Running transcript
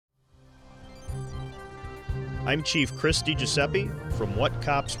I'm Chief Chris DiGiuseppe from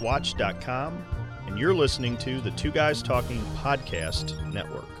WhatCopsWatch.com, and you're listening to the Two Guys Talking Podcast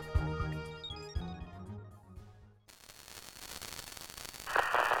Network.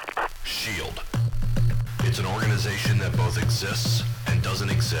 SHIELD. It's an organization that both exists and doesn't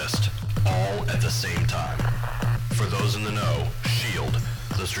exist, all at the same time. For those in the know, SHIELD,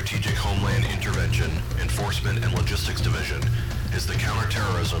 the Strategic Homeland Intervention, Enforcement and Logistics Division, is the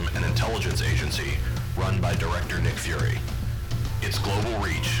counterterrorism and intelligence agency run by Director Nick Fury. Its global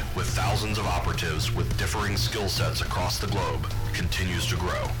reach, with thousands of operatives with differing skill sets across the globe, continues to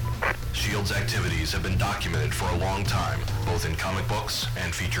grow. SHIELD's activities have been documented for a long time, both in comic books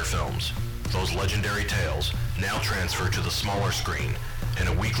and feature films. Those legendary tales now transfer to the smaller screen in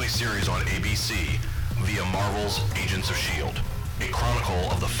a weekly series on ABC via Marvel's Agents of S.H.I.E.L.D., a chronicle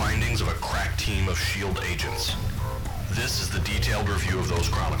of the findings of a crack team of S.H.I.E.L.D. agents. This is the detailed review of those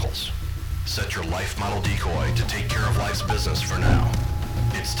chronicles. Set your life model decoy to take care of life's business for now.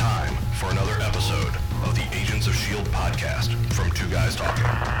 It's time for another episode of the Agents of S.H.I.E.L.D. podcast from Two Guys Talking.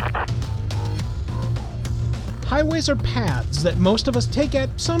 Highways are paths that most of us take at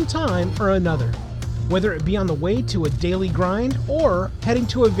some time or another. Whether it be on the way to a daily grind or heading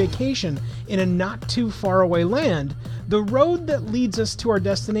to a vacation in a not too far away land, the road that leads us to our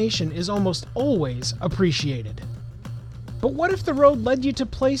destination is almost always appreciated. But what if the road led you to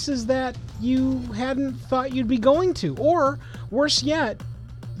places that you hadn't thought you'd be going to, or worse yet,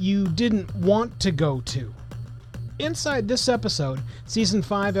 you didn't want to go to? Inside this episode, Season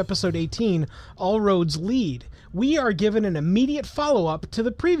 5, Episode 18, All Roads Lead, we are given an immediate follow-up to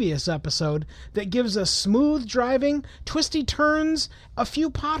the previous episode that gives us smooth driving, twisty turns, a few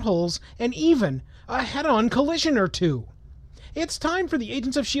potholes, and even a head-on collision or two. It's time for the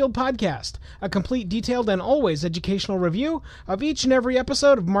Agents of S.H.I.E.L.D. podcast, a complete, detailed, and always educational review of each and every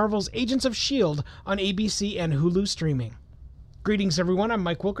episode of Marvel's Agents of S.H.I.E.L.D. on ABC and Hulu streaming. Greetings, everyone. I'm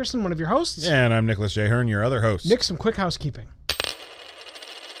Mike Wilkerson, one of your hosts. And I'm Nicholas J. Hearn, your other host. Nick, some quick housekeeping.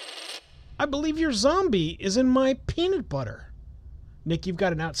 I believe your zombie is in my peanut butter. Nick, you've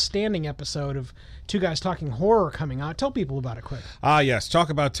got an outstanding episode of Two Guys Talking Horror coming out. Tell people about it quick. Yes. Talk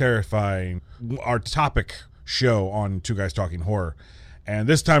about terrifying. Our topic show on Two Guys Talking Horror. And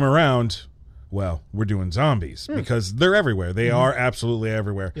this time around, well, we're doing zombies because they're everywhere. They are absolutely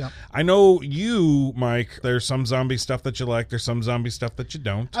everywhere. Yep. I know you, Mike, there's some zombie stuff that you like. There's some zombie stuff that you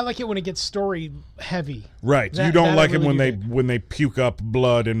don't. I like it when it gets story heavy. Right. You don't like it really when they puke up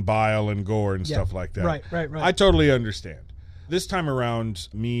blood and bile and gore and stuff like that. Right. I totally understand. This time around,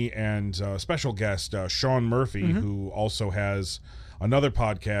 me and special guest Sean Murphy, who also has another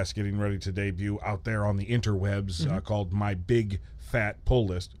podcast getting ready to debut out there on the interwebs called My Big Fat Pull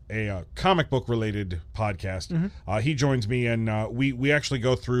List, a comic book related podcast. He joins me, and we actually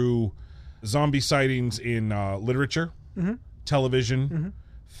go through zombie sightings in literature, television,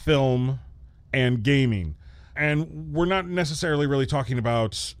 film, and gaming. And we're not necessarily really talking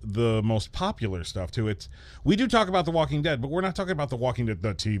about the most popular stuff too. We do talk about The Walking Dead, but we're not talking about The Walking Dead,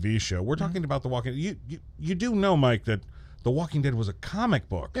 the TV show. We're talking about The Walking Dead. You do know, Mike, that The Walking Dead was a comic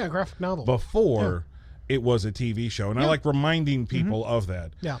book. Yeah, graphic novel. Before it was a TV show. And I like reminding people of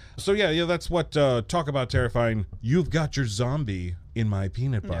that. Yeah. So yeah, that's what Talk About Terrifying. You've got your zombie in my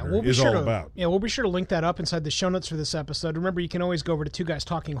peanut butter is all about. Yeah, we'll be sure to link that up inside the show notes for this episode. Remember, you can always go over to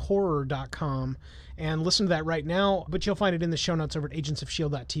twoguystalkinghorror.com and listen to that right now, but you'll find it in the show notes over at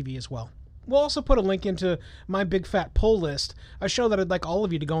agentsofshield.tv as well. We'll also put a link into My Big Fat Pull List, a show that I'd like all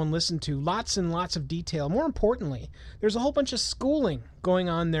of you to go and listen to. Lots and lots of detail. More importantly, there's a whole bunch of schooling going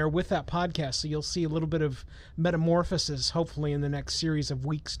on there with that podcast, so you'll see a little bit of metamorphosis, hopefully, in the next series of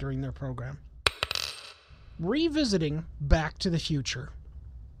weeks during their program. Revisiting Back to the Future.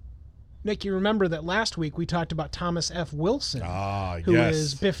 Nick, you remember that last week we talked about Thomas F. Wilson, who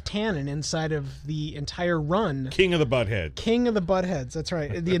is Biff Tannen inside of the entire run. King of the Butthead. King of the Buttheads, that's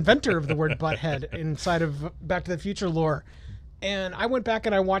right. The inventor of the word butthead inside of Back to the Future lore. And I went back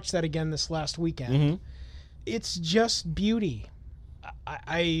and I watched that again this last weekend. It's just beauty.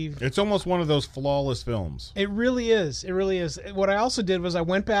 It's almost one of those flawless films. It really is. It really is. What I also did was I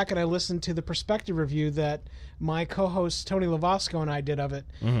went back and I listened to the perspective review that my co-host Tony Lavasco and I did of it.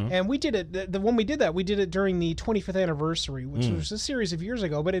 And we did it, when we did that, we did it during the 25th anniversary, which was a series of years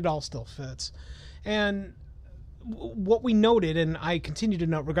ago, but it all still fits. And what we noted, and I continue to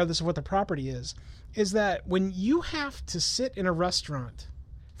note regardless of what the property is that when you have to sit in a restaurant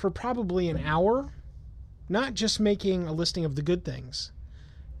for probably an hour, not just making a listing of the good things,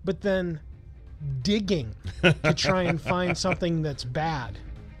 but then digging to try and find something that's bad,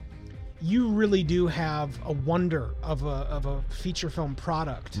 you really do have a wonder of a feature film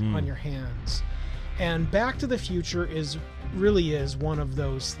product on your hands. And Back to the Future really is one of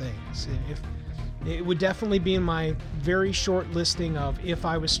those things. If it would definitely be in my very short listing of if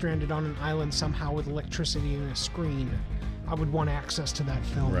I was stranded on an island somehow with electricity and a screen, I would want access to that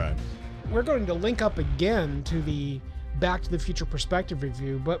film. Right. We're going to link up again to the Back to the Future perspective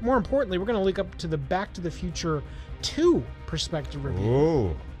review, but more importantly, we're going to link up to the Back to the Future 2 perspective review.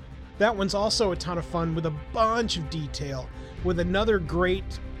 Ooh. That one's also a ton of fun with a bunch of detail, with another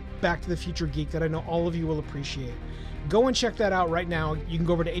great Back to the Future geek that I know all of you will appreciate. Go and check that out right now. You can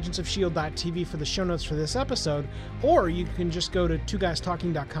go over to agentsofshield.tv for the show notes for this episode, or you can just go to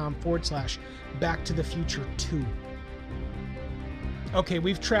twoguystalking.com/Back to the Future 2. Okay,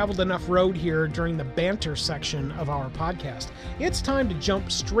 we've traveled enough road here during the banter section of our podcast. It's time to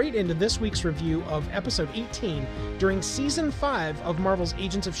jump straight into this week's review of episode 18 during season 5 of Marvel's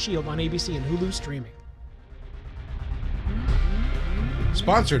Agents of S.H.I.E.L.D. on ABC and Hulu streaming.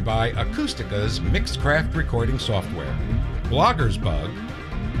 Sponsored by Acoustica's Mixedcraft recording software, Blogger's Bug,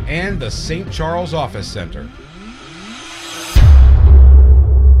 and the St. Charles Office Center.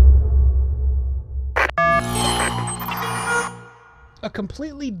 A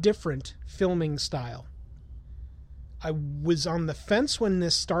completely different filming style. I was on the fence when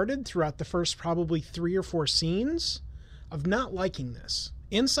this started throughout the first probably 3 or 4 scenes of not liking this.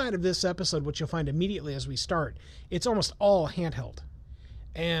 Inside of this episode, which you'll find immediately as we start, it's almost all handheld.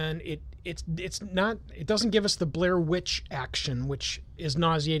 And it doesn't give us the Blair Witch action, which is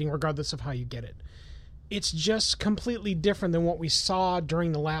nauseating regardless of how you get it. It's just completely different than what we saw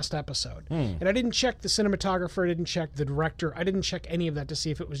during the last episode. And I didn't check the cinematographer, I didn't check the director, I didn't check any of that to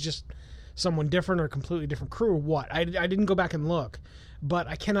see if it was just someone different or a completely different crew or what. I didn't go back and look. But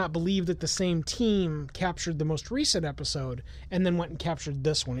I cannot believe that the same team captured the most recent episode and then went and captured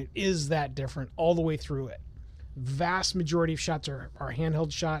this one. It is that different all the way through it. Vast majority of shots are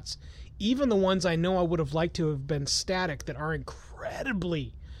handheld shots. Even the ones I know I would have liked to have been static that are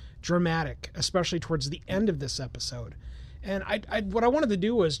incredibly dramatic, especially towards the end of this episode. And what I wanted to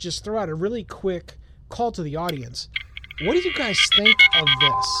do was just throw out a really quick call to the audience. What do you guys think of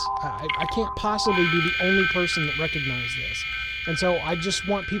this? I can't possibly be the only person that recognized this. And so I just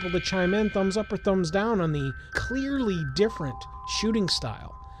want people to chime in, thumbs up or thumbs down, on the clearly different shooting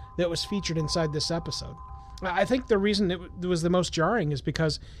style that was featured inside this episode. I think the reason it was the most jarring is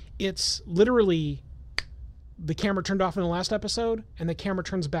because it's literally the camera turned off in the last episode and the camera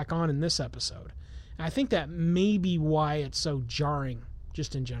turns back on in this episode. And I think that may be why it's so jarring,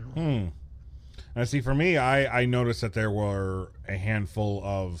 just in general. Now, see, for me, I noticed that there were a handful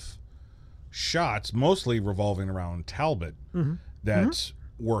of shots, mostly revolving around Talbot, that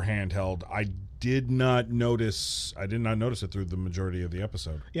were handheld. I did not notice it through the majority of the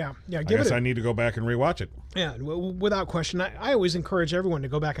episode. Yeah. I guess I need to go back and rewatch it. Yeah, without question. I always encourage everyone to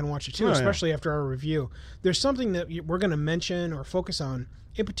go back and watch it too, especially after our review. There's something that we're going to mention or focus on,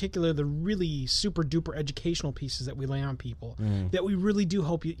 in particular the really super duper educational pieces that we lay on people, that we really do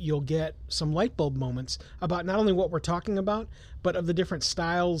hope you'll get some light bulb moments about not only what we're talking about, but of the different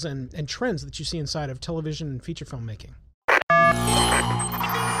styles and trends that you see inside of television and feature filmmaking.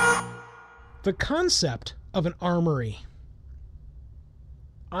 The concept of an armory.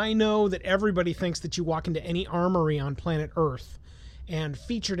 I know that everybody thinks that you walk into any armory on planet Earth, and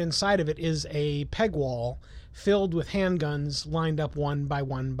featured inside of it is a peg wall filled with handguns lined up one by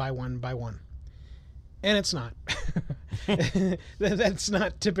one by one by one. And it's not. That's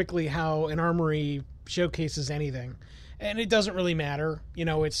not typically how an armory showcases anything. And it doesn't really matter. You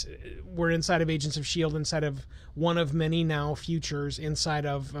know, we're inside of Agents of S.H.I.E.L.D., inside of one of many now futures, inside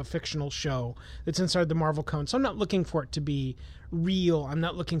of a fictional show that's inside the Marvel cone. So I'm not looking for it to be real. I'm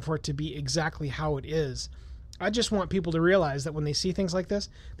not looking for it to be exactly how it is. I just want people to realize that when they see things like this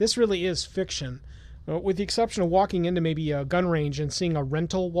really is fiction. With the exception of walking into maybe a gun range and seeing a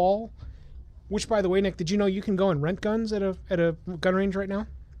rental wall, which, by the way, Nick, did you know you can go and rent guns at a gun range right now?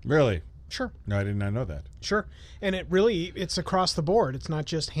 Really? Sure. No, I did not know that. Sure. And it's across the board. It's not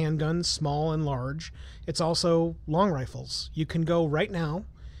just handguns, small and large. It's also long rifles. You can go right now,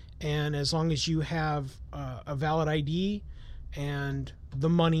 and as long as you have a valid ID and the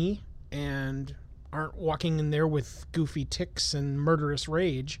money and aren't walking in there with goofy tics and murderous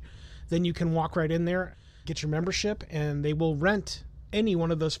rage, then you can walk right in there, get your membership, and they will rent any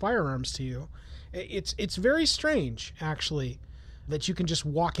one of those firearms to you. It's very strange, actually, that you can just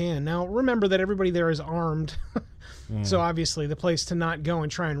walk in. Now, remember that everybody there is armed. So obviously the place to not go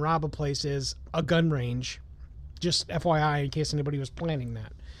and try and rob a place is a gun range. Just FYI, in case anybody was planning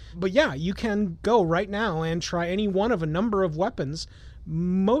that. But yeah, you can go right now and try any one of a number of weapons.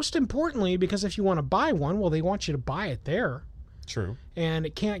 Most importantly, because if you want to buy one, well, they want you to buy it there. True. And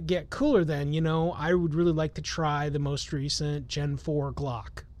it can't get cooler than, I would really like to try the most recent Gen 4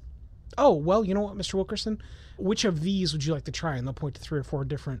 Glock. Oh, well, you know what, Mr. Wilkerson? Which of these would you like to try? And they'll point to 3 or 4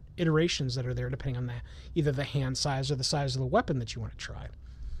 different iterations that are there, depending on either the hand size or the size of the weapon that you want to try.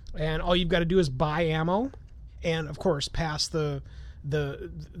 And all you've got to do is buy ammo and, of course, pass the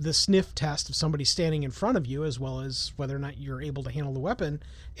sniff test of somebody standing in front of you, as well as whether or not you're able to handle the weapon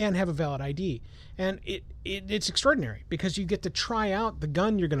and have a valid ID. And it's extraordinary because you get to try out the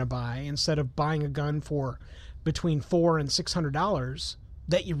gun you're going to buy instead of buying a gun for between $400 and $600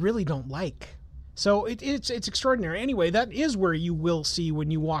 that you really don't like. So it's extraordinary. Anyway, that is where you will see when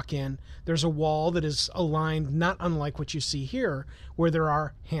you walk in. There's a wall that is aligned, not unlike what you see here, where there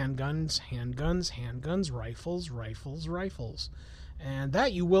are handguns, rifles. And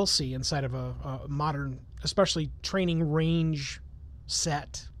that you will see inside of a modern, especially training range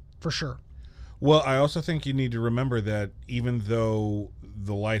set, for sure. Well, I also think you need to remember that even though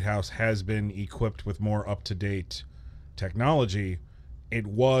the Lighthouse has been equipped with more up-to-date technology, it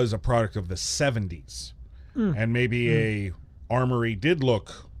was a product of the 70s. And maybe a armory did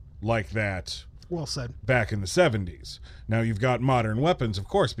look like that. Well said. Back in the 70s. Now you've got modern weapons, of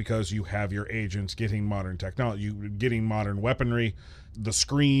course, because you have your agents getting modern technology, getting modern weaponry, the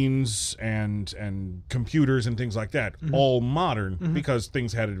screens and computers and things like that, all modern because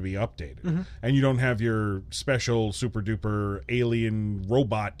things had to be updated. And you don't have your special super duper alien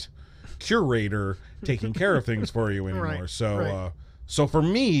robot curator taking care of things for you anymore. Right. So for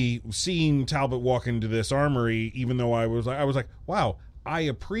me, seeing Talbot walk into this armory, even though I was like, wow, I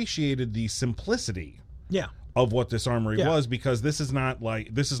appreciated the simplicity of what this armory was, because this is not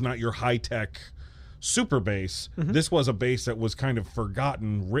your high-tech super base. This was a base that was kind of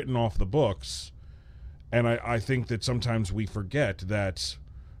forgotten, written off the books. And I think that sometimes we forget that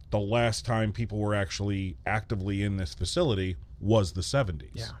the last time people were actually actively in this facility was the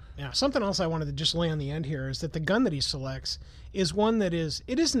 70s. Yeah. Something else I wanted to just lay on the end here is that the gun that he selects is one that it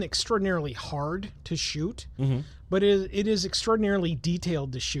isn't extraordinarily hard to shoot, but it is extraordinarily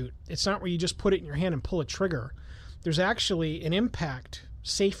detailed to shoot. It's not where you just put it in your hand and pull a trigger. There's actually an impact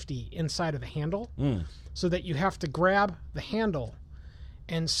safety inside of the handle, so that you have to grab the handle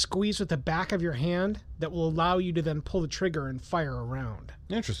and squeeze with the back of your hand that will allow you to then pull the trigger and fire around.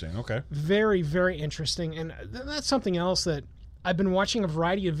 Interesting. Okay. Very, very interesting. And that's something else that I've been watching a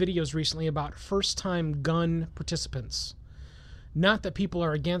variety of videos recently about first-time gun participants. Not that people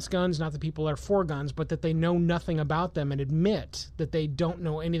are against guns, not that people are for guns, but that they know nothing about them and admit that they don't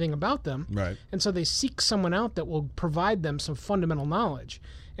know anything about them. Right. And so they seek someone out that will provide them some fundamental knowledge.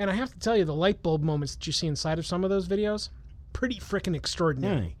 And I have to tell you, the light bulb moments that you see inside of some of those videos, pretty freaking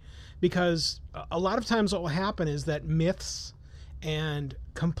extraordinary. Because a lot of times what will happen is that myths and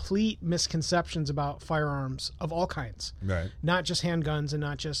complete misconceptions about firearms of all kinds, not just handguns and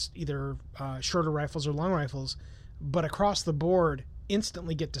not just either shorter rifles or long rifles, but across the board,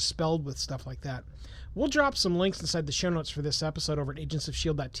 instantly get dispelled with stuff like that. We'll drop some links inside the show notes for this episode over at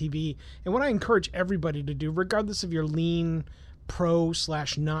agentsofshield.tv. And what I encourage everybody to do, regardless of your lean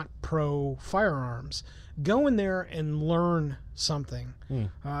pro/not pro firearms, go in there and learn something.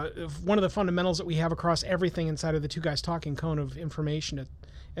 One of the fundamentals that we have across everything inside of the Two Guys Talking cone of information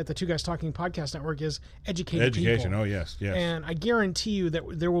at the Two Guys Talking Podcast Network is education. People. Oh, yes. And I guarantee you that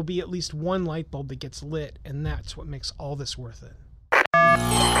there will be at least one light bulb that gets lit, and that's what makes all this worth it.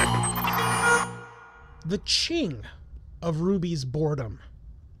 The ching of Ruby's boredom.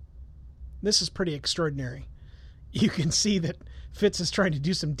 This is pretty extraordinary. You can see that Fitz is trying to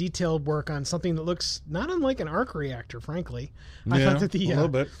do some detailed work on something that looks not unlike an arc reactor, frankly. I thought that a little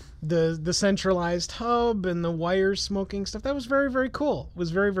bit. the centralized hub and the wires smoking stuff, that was very, very cool. It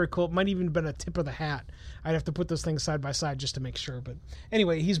was very, very cool. It might even have been a tip of the hat. I'd have to put those things side by side just to make sure. But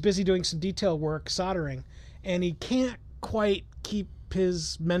anyway, he's busy doing some detail work, soldering, and he can't quite keep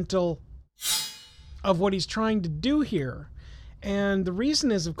his mental of what he's trying to do here. And the reason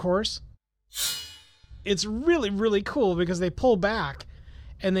is, of course, it's really, really cool because they pull back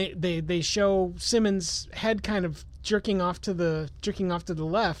and they show Simmons' head kind of jerking off to the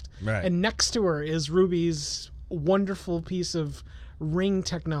left, and next to her is Ruby's wonderful piece of ring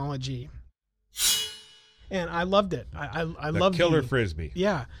technology. And I loved it. I loved killer frisbee.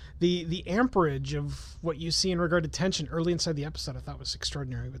 Yeah, the amperage of what you see in regard to tension early inside the episode, I thought was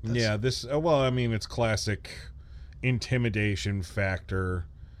extraordinary with this. Yeah, it's classic intimidation factor.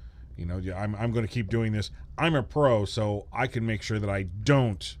 You know, I'm going to keep doing this. I'm a pro, so I can make sure that I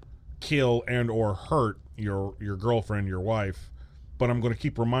don't kill and or hurt your girlfriend, your wife. But I'm going to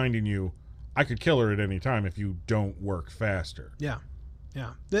keep reminding you, I could kill her at any time if you don't work faster. Yeah.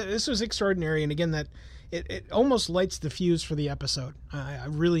 This was extraordinary, and again, that it almost lights the fuse for the episode. I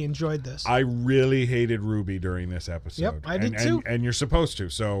really enjoyed this. I really hated Ruby during this episode. Yep, I did too. And you're supposed to.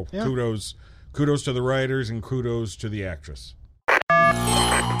 So Yeah. kudos to the writers and kudos to the actress.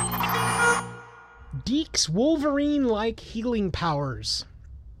 Deke's Wolverine-like healing powers.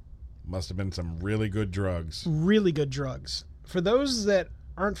 Must have been some really good drugs. Really good drugs. For those that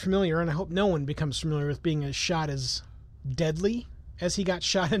aren't familiar, and I hope no one becomes familiar with being as shot as deadly as he got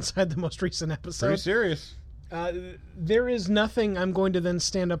shot inside the most recent episode. Pretty serious. There is nothing I'm going to then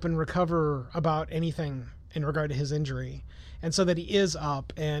stand up and recover about anything in regard to his injury. And so that he is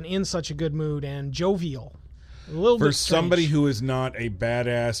up and in such a good mood and jovial. A little For bit strange. somebody who is not a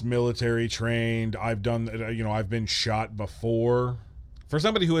badass military trained, I've been shot before. For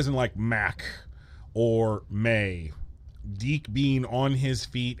somebody who isn't like Mac or May, Deke being on his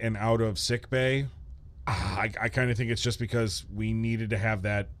feet and out of sickbay, I kind of think it's just because we needed to have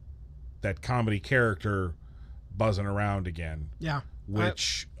that comedy character buzzing around again. Yeah.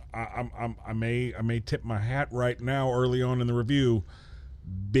 Which I may tip my hat right now early on in the review.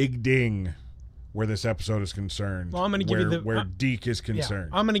 Big ding where this episode is concerned. Well, I'm going to give you the where Deke is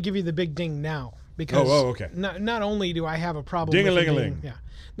concerned. Yeah, I'm going to give you the big ding now because okay. Not only do I have a problem with Ding-a-ling-a-ling. him being,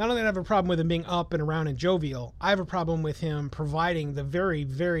 not only do I have a problem with him being up and around and jovial, I have a problem with him providing the very,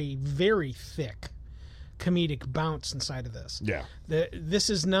 very, very thick comedic bounce inside of this. Yeah. This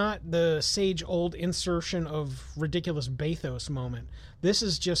is not the sage-old insertion of ridiculous bathos moment. This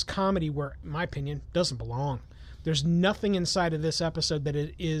is just comedy where, in my opinion, doesn't belong. There's nothing inside of this episode that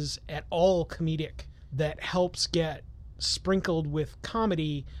it is at all comedic that helps get sprinkled with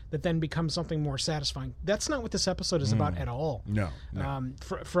comedy that then becomes something more satisfying. That's not what this episode is about at all. No.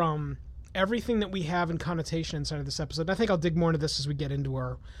 From everything that we have in connotation inside of this episode, I think I'll dig more into this as we get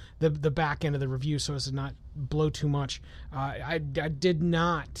into the back end of the review so as to not blow too much. I did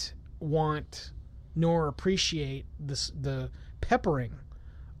not want nor appreciate the peppering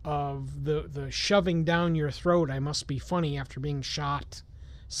of the shoving down your throat, I must be funny after being shot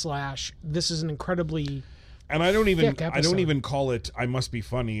 / this is an incredibly And I don't episode. even call it I must be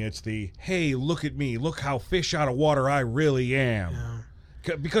funny. It's the hey, look at me, look how fish out of water I really am.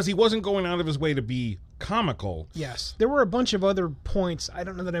 Because he wasn't going out of his way to be comical. Yes. There were a bunch of other points. I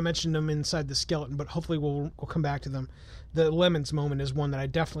don't know that I mentioned them inside the skeleton, but hopefully we'll come back to them. The lemons moment is one that I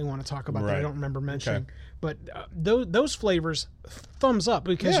definitely want to talk about that I Right. don't remember mentioning. Okay. But those flavors, thumbs up,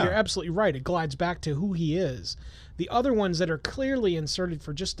 because Yeah. you're absolutely right. It glides back to who he is. The other ones that are clearly inserted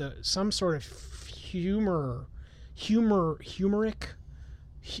for just some sort of humorous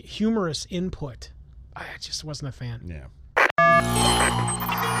input, I just wasn't a fan. Yeah.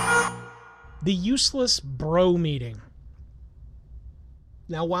 The Useless Bro Meeting.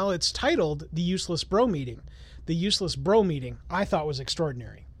 Now, while it's titled The Useless Bro Meeting, The Useless Bro Meeting I thought was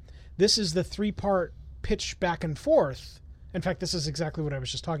extraordinary. This is the 3-part pitch back and forth. In fact, this is exactly what I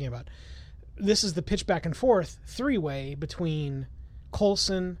was just talking about. This is the pitch back and forth 3-way between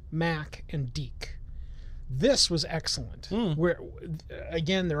Coulson, Mac, and Deke. This was excellent. Where,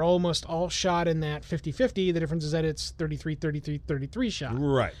 again, they're almost all shot in that 50-50. The difference is that it's 33-33-33 shot.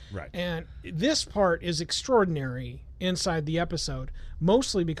 Right. And this part is extraordinary inside the episode,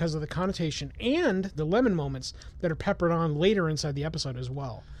 mostly because of the connotation and the lemon moments that are peppered on later inside the episode as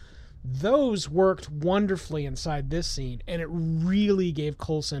well. Those worked wonderfully inside this scene, and it really gave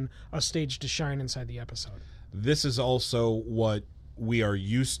Coulson a stage to shine inside the episode. This is also what we are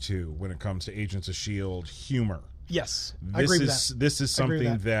used to when it comes to Agents of S.H.I.E.L.D. humor. Yes, I agree with that. This is I agree with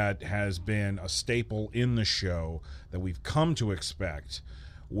something that has been a staple in the show that we've come to expect,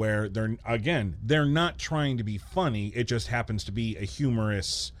 where they're not trying to be funny. It just happens to be a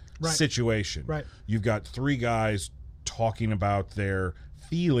humorous situation. Right. You've got 3 guys talking about their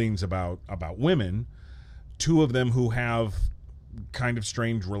feelings about women, 2 of them who have kind of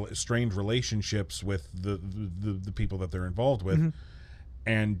strained relationships with the people that they're involved with,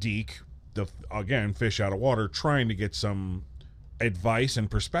 and Deke, again, fish out of water, trying to get some advice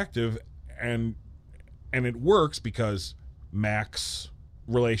and perspective, and it works because Mac's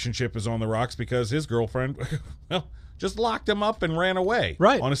relationship is on the rocks because his girlfriend just locked him up and ran away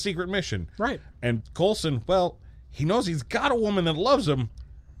on a secret mission. Right. And Coulson, he knows he's got a woman that loves him,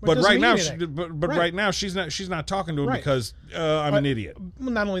 but doesn't right mean now, anything. right now she's not talking to him because I'm an idiot.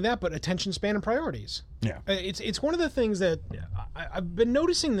 Well, not only that, but attention span and priorities. Yeah. It's one of the things that I've been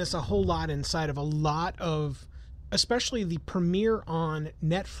noticing this a whole lot inside of a lot of, especially the premiere on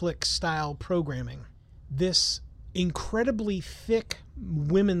Netflix style programming. This incredibly thick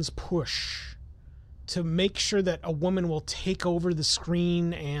women's push to make sure that a woman will take over the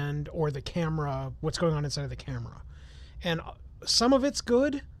screen or the camera, what's going on inside of the camera. And some of it's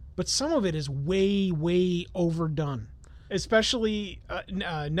good, but some of it is way, way overdone. Especially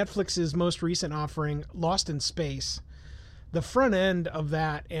Netflix's most recent offering, Lost in Space. The front end of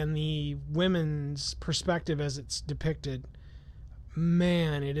that and the women's perspective as it's depicted,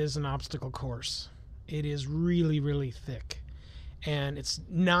 man, it is an obstacle course. It is really, really thick. And it's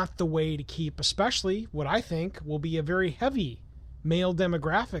not the way to keep, especially what I think will be a very heavy male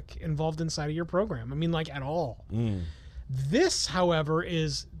demographic involved inside of your program. I mean, like, at all. This, however,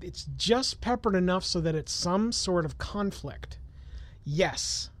 it's just peppered enough so that it's some sort of conflict.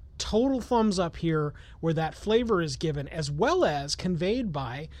 Yes, total thumbs up here where that flavor is given, as well as conveyed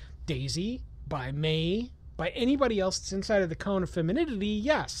by Daisy, by May, by anybody else that's inside of the cone of femininity.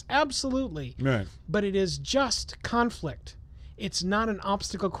 Yes, absolutely. Right. But it is just conflict. It's not an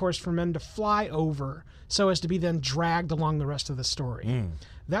obstacle course for men to fly over so as to be then dragged along the rest of the story.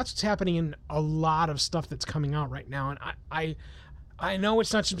 That's what's happening in a lot of stuff that's coming out right now. And I know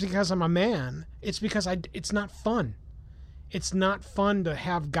it's not just because I'm a man. It's because it's not fun. It's not fun to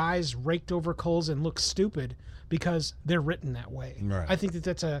have guys raked over coals and look stupid because they're written that way. Right. I think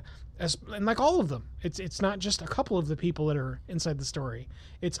that's and like all of them, it's not just a couple of the people that are inside the story.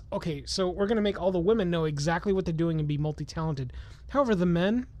 It's, okay, so we're going to make all the women know exactly what they're doing and be multi-talented. However, the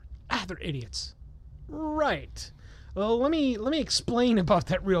men, they're idiots. Right. Well, let me explain about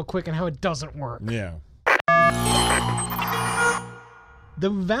that real quick and how it doesn't work. Yeah. The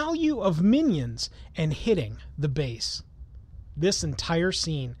value of minions and hitting the base. This entire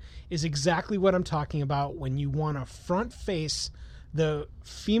scene is exactly what I'm talking about when you want to front face the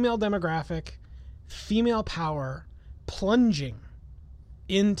female demographic, female power, plunging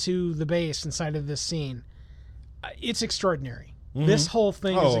into the base inside of this scene. It's extraordinary. This whole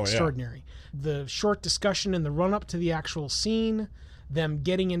thing is extraordinary. The short discussion in the run-up to the actual scene, them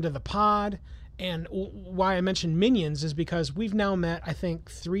getting into the pod, and why I mentioned minions is because we've now met, I think,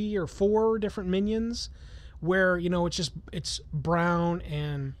 3 or 4 different minions where, it's Brown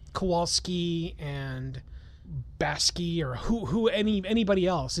and Kowalski and Basky or anybody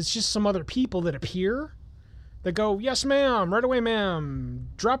else. It's just some other people that appear that go, yes, ma'am, right away, ma'am,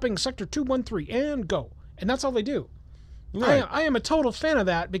 dropping sector 213 and go. And that's all they do. Right. I am a total fan of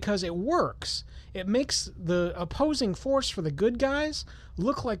that because it works. It makes the opposing force for the good guys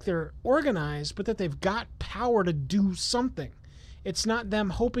look like they're organized, but that they've got power to do something. It's not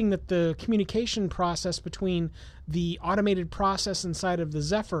them hoping that the communication process between the automated process inside of the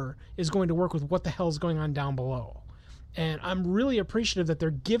Zephyr is going to work with what the hell is going on down below. And I'm really appreciative that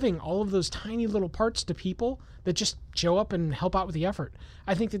they're giving all of those tiny little parts to people that just show up and help out with the effort.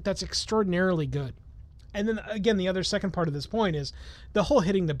 I think that that's extraordinarily good. And then, again, the other second part of this point is the whole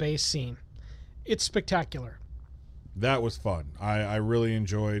hitting the base scene. It's spectacular. That was fun. I really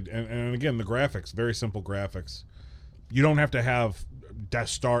enjoyed, and again, the graphics, very simple graphics. You don't have to have Death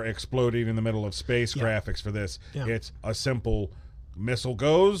Star exploding in the middle of space graphics for this. Yeah. It's a simple missile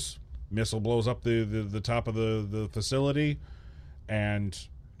goes, missile blows up the top of the facility, and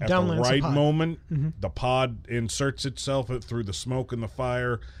at the right moment, the pod inserts itself through the smoke and the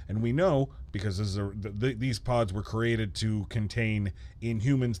fire, and we know, because these pods were created to contain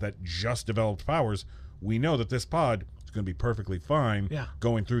Inhumans that just developed powers, we know that this pod is going to be perfectly fine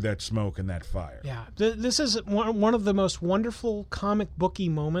going through that smoke and that fire. Yeah, this is one of the most wonderful comic booky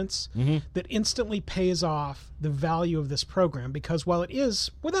moments that instantly pays off the value of this program, because while it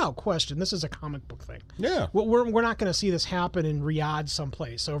is, without question, this is a comic book thing. Yeah. We're not going to see this happen in Riyadh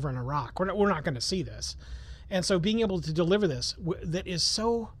someplace over in Iraq. We're not going to see this. And so being able to deliver this that is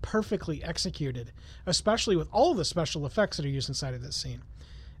so perfectly executed, especially with all of the special effects that are used inside of this scene,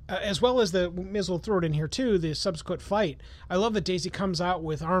 as well as we may as well throw it in here too, the subsequent fight. I love that Daisy comes out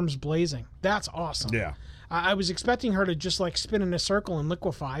with arms blazing. That's awesome. Yeah. I was expecting her to just like spin in a circle and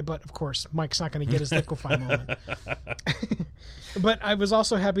liquefy, but of course Mike's not going to get his liquefy moment. But I was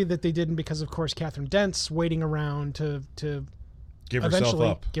also happy that they didn't, because of course Catherine Dent's waiting around to give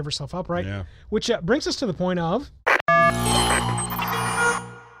herself up, right? Yeah. Which brings us to the point of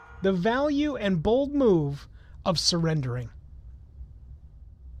the value and bold move of surrendering.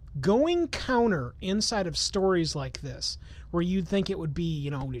 Going counter inside of stories like this, where you'd think it would be,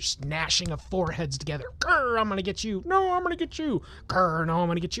 just gnashing of foreheads together. Grr, I'm going to get you. No, I'm going to get you. Grr, no, I'm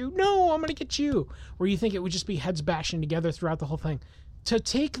going to get you. No, I'm going to get you. Where you think it would just be heads bashing together throughout the whole thing. To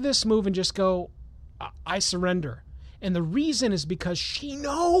take this move and just go, I surrender. And the reason is because she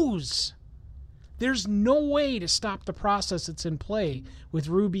knows there's no way to stop the process that's in play with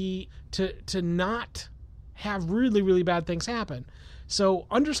Ruby to not have really, really bad things happen. So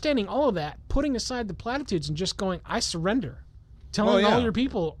understanding all of that, putting aside the platitudes and just going, I surrender. Telling all your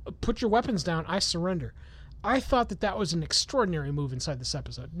people, put your weapons down, I surrender. I thought that was an extraordinary move inside this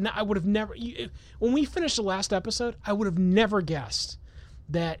episode. Now, I would have never... when we finished the last episode, I would have never guessed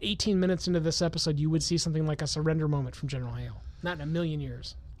that 18 minutes into this episode, you would see something like a surrender moment from General Hale. Not in a million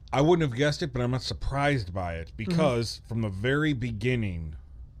years. I wouldn't have guessed it, but I'm not surprised by it because from the very beginning,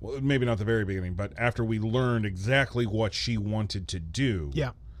 well, maybe not the very beginning, but after we learned exactly what she wanted to do,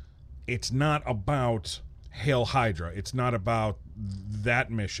 it's not about Hail Hydra. It's not about that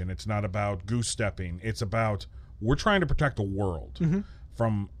mission. It's not about goose stepping. It's about we're trying to protect the world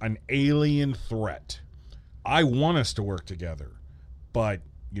from an alien threat. I want us to work together, but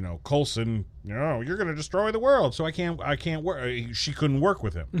Coulson, you're going to destroy the world, so I can't work. She couldn't work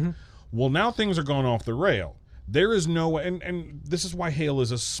with him. Well, now things are going off the rail. There is no, and this is why Hale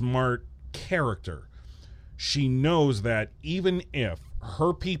is a smart character. She knows that even if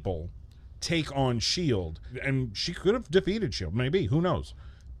her people take on S.H.I.E.L.D., and she could have defeated S.H.I.E.L.D., maybe, who knows?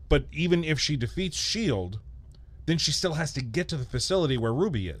 But even if she defeats S.H.I.E.L.D., then she still has to get to the facility where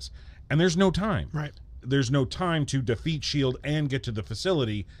Ruby is. And there's no time. Right. There's no time to defeat S.H.I.E.L.D. and get to the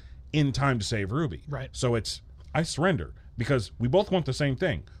facility in time to save Ruby. Right. So I surrender, because we both want the same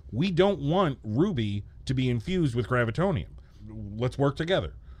thing. We don't want Ruby to be infused with gravitonium. Let's work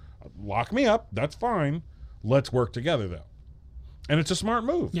together. Lock me up, that's fine. Let's work together, though. And it's a smart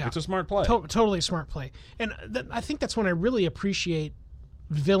move. Yeah. It's a smart play. Totally a smart play. And I think that's when I really appreciate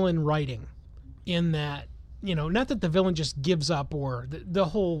villain writing, in that, not that the villain just gives up, or the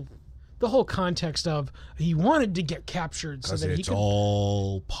whole context of he wanted to get captured so that he could...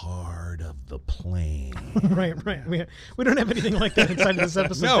 all part of the plan. right. We don't have anything like that inside of this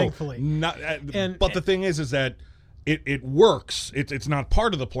episode, thankfully. Not, but the thing is that it works. It's not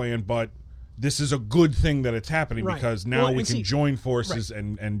part of the plan, but this is a good thing that it's happening, because now we can join forces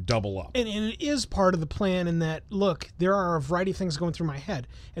and double up. And it is part of the plan in that, look, there are a variety of things going through my head,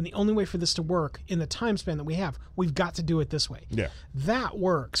 and the only way for this to work in the time span that we have, we've got to do it this way. Yeah. That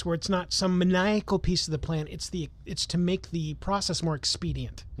works, where it's not some maniacal piece of the plan. It's to make the process more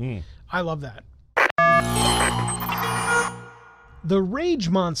expedient. I love that. The rage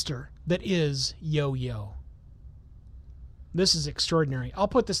monster that is Yo-Yo. This is extraordinary. I'll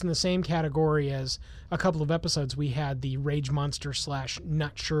put this in the same category as a couple of episodes we had the rage monster /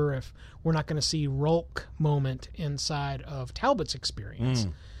 not sure if we're not going to see Rolk moment inside of Talbot's experience.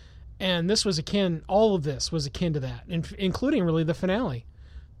 And this was all of this was akin to that, including really the finale.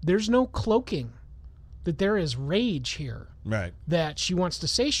 There's no cloaking that there is rage here. Right. That she wants to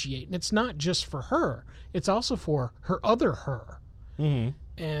satiate. And it's not just for her. It's also for her other her.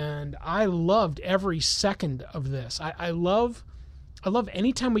 And I loved every second of this. I love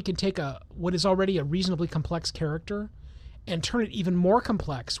anytime we can take what is already a reasonably complex character and turn it even more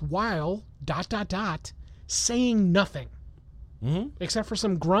complex while ... saying nothing. Except for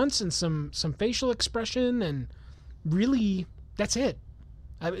some grunts and some facial expression, and really that's it.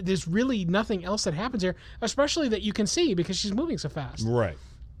 There's really nothing else that happens here, especially that you can see because she's moving so fast. Right.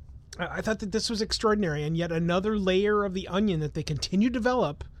 I thought that this was extraordinary, and yet another layer of the onion that they continue to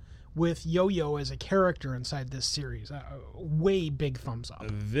develop with Yo-Yo as a character inside this series. Way big thumbs up.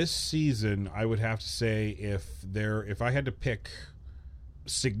 This season, I would have to say, if I had to pick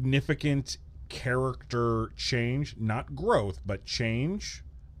significant character change, not growth, but change,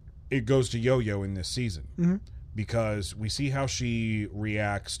 it goes to Yo-Yo in this season. Because we see how she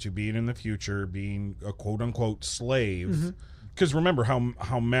reacts to being in the future, being a quote-unquote slave. Because remember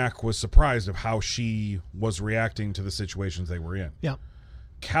how Mac was surprised of how she was reacting to the situations they were in. Yeah.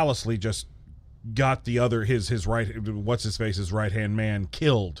 Callously just got his right-hand man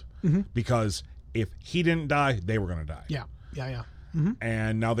killed. Because if he didn't die, they were going to die. Yeah.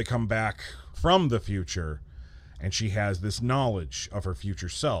 And now they come back from the future, and she has this knowledge of her future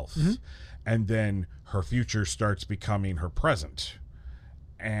self. And then her future starts becoming her present.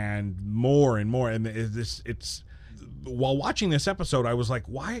 And more. And it's while watching this episode, I was like,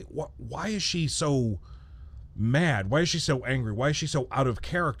 why is she so mad? Why is she so angry? Why is she so out of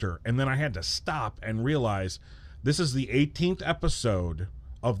character? And then I had to stop and realize this is the 18th episode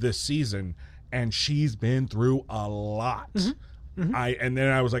of this season, and she's been through a lot. And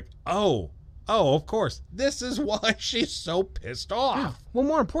then I was like, oh, of course. This is why she's so pissed off. Yeah. Well,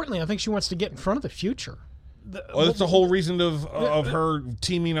 more importantly, I think she wants to get in front of the future. That's the whole reason of her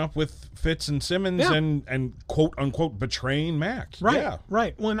teaming up with Fitz and Simmons and quote-unquote betraying Mac.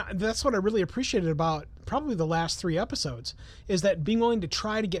 Right. Well, that's what I really appreciated about probably the last 3 episodes, is that being willing to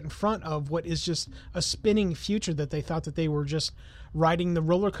try to get in front of what is just a spinning future that they thought that they were just riding the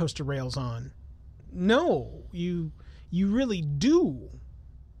roller coaster rails on. No, you really do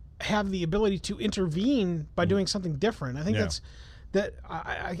have the ability to intervene by doing something different. I think that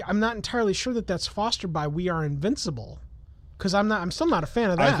I'm not entirely sure that that's fostered by We Are Invincible, because I'm still not a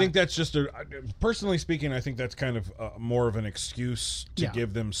fan of that. I think that's just personally speaking, I think that's kind of more of an excuse to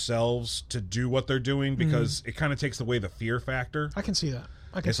give themselves to do what they're doing, because it kind of takes away the fear factor. I can see that.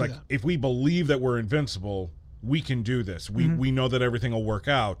 It's like, if we believe that we're invincible, we can do this. We know that everything will work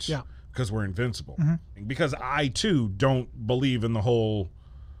out because we're invincible. Because I too don't believe in the whole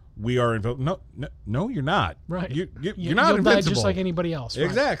we are invincible. No, you're not. Right. You're not You'll invincible. die just like anybody else. Right.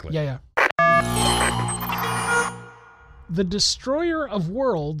 Exactly. Yeah. The Destroyer of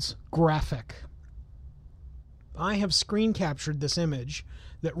Worlds graphic. I have screen captured this image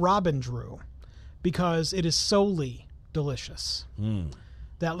that Robin drew because it is solely delicious.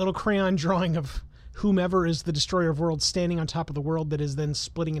 That little crayon drawing of whomever is the Destroyer of Worlds standing on top of the world that is then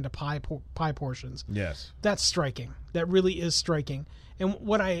splitting into pie portions. Yes. That's striking. That really is striking. And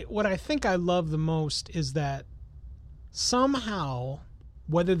what I think I love the most is that somehow,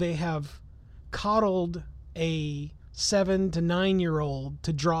 whether they have coddled a 7 to 9-year-old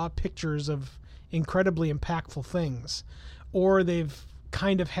to draw pictures of incredibly impactful things, or they've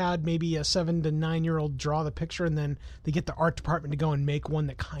kind of had maybe a 7 to 9-year-old draw the picture and then they get the art department to go and make one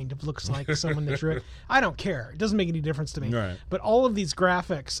that kind of looks like someone that drew it. I don't care. It doesn't make any difference to me. Right. But all of these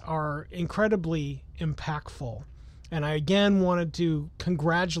graphics are incredibly impactful. And I again wanted to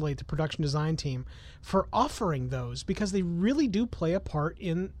congratulate the production design team for offering those, because they really do play a part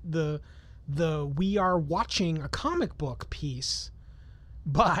in the we are watching a comic book piece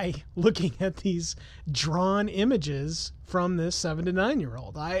by looking at these drawn images from this 7 to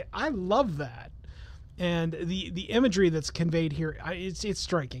 9-year-old. I love that. And the imagery that's conveyed here, it's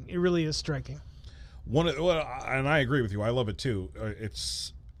striking. It really is striking. And I agree with you. I love it too.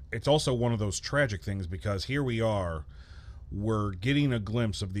 It's also one of those tragic things, because here we're getting a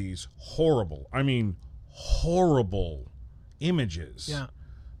glimpse of these horrible images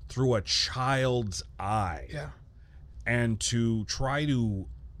through a child's eye. Yeah. And to try to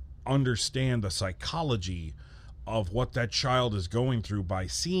understand the psychology of what that child is going through by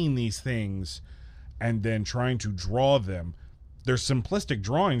seeing these things and then trying to draw them. They're simplistic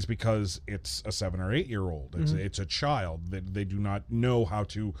drawings because it's a 7 or 8-year-old. It's a child. They do not know how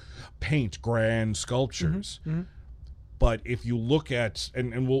to paint grand sculptures. But if you look at,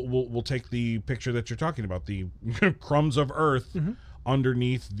 and we'll take the picture that you're talking about, the crumbs of earth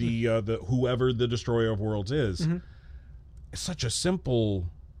underneath the whoever the Destroyer of Worlds is. It's such a simple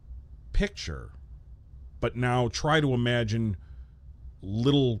picture, but now try to imagine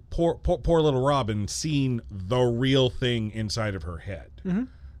poor little Robin seeing the real thing inside of her head.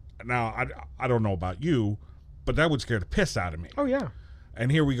 Now, I don't know about you, but that would scare the piss out of me. Oh yeah. And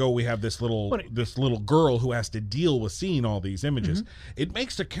here we go. We have this little girl who has to deal with seeing all these images. It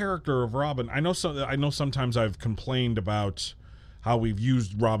makes the character of Robin. I know sometimes I've complained about how we've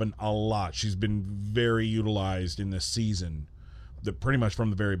used Robin a lot. She's been very utilized in this season, pretty much from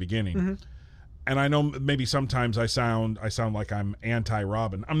the very beginning. And I know maybe sometimes I sound like I'm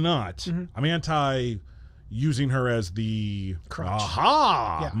anti-Robin. I'm not. I'm anti using her as the crutch.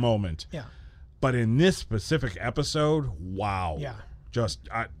 Aha moment. Yeah. But in this specific episode, wow. Yeah. Just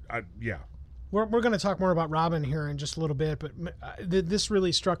yeah. We're going to talk more about Robin here in just a little bit, but this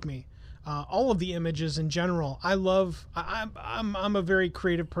really struck me. All of the images in general, I love. I'm a very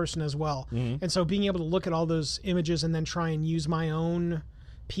creative person as well, and so being able to look at all those images and then try and use my own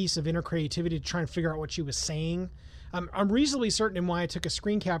piece of inner creativity to try and figure out what she was saying. I'm reasonably certain in why I took a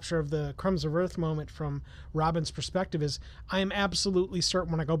screen capture of the Crumbs of Earth moment from Robin's perspective is I am absolutely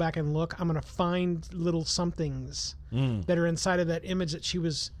certain when I go back and look, I'm going to find little somethings that are inside of that image that she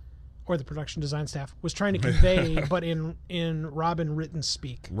was, or the production design staff was trying to convey, but in Robin written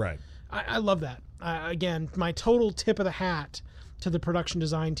speak. Right. I love that. Again, my total tip of the hat to the production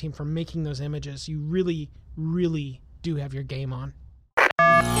design team for making those images. You really, really do have your game on.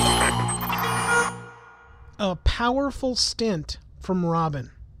 A powerful stint from Robin.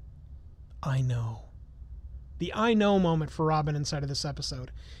 I know. The I know moment for Robin inside of this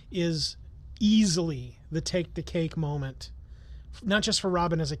episode is easily the take the cake moment. Not just for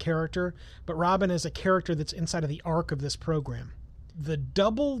Robin as a character, but Robin as a character that's inside of the arc of this program. The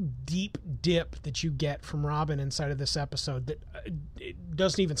double deep dip that you get from Robin inside of this episode that it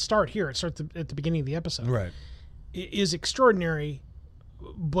doesn't even start here. It starts at the beginning of the episode. Right. It is extraordinary,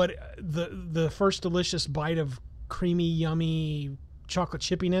 but the first delicious bite of creamy, yummy chocolate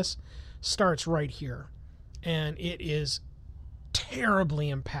chippiness starts right here. And it is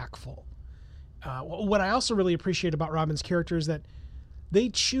terribly impactful. What I also really appreciate about Robin's character is that they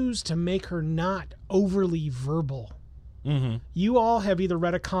choose to make her not overly verbal You all have either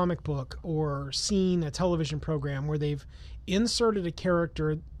read a comic book or seen a television program where they've inserted a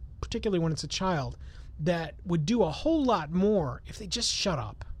character, particularly when it's a child, that would do a whole lot more if they just shut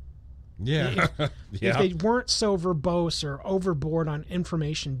up. Yeah. If they weren't so verbose or overboard on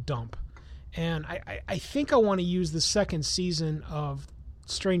information dump. And I think I want to use the second season of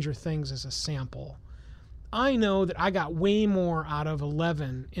Stranger Things as a sample. I know that I got way more out of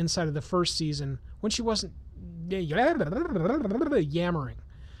Eleven inside of the first season when she wasn't yammering,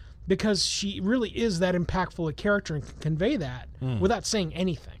 because she really is that impactful a character and can convey that without saying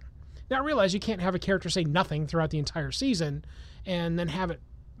anything. Now, I realize you can't have a character say nothing throughout the entire season and then have it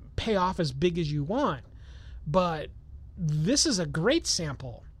pay off as big as you want, but this is a great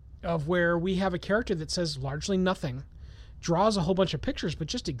sample of where we have a character that says largely nothing, draws a whole bunch of pictures, but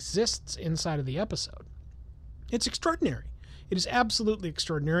just exists inside of the episode. It's extraordinary. It is absolutely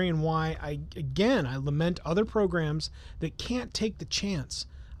extraordinary, and why I lament other programs that can't take the chance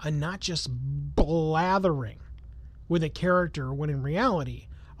on not just blathering with a character when in reality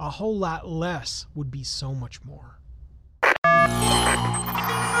a whole lot less would be so much more.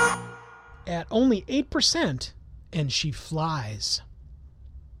 At only 8%, and she flies.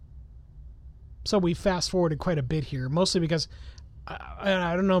 So we fast forwarded quite a bit here, mostly because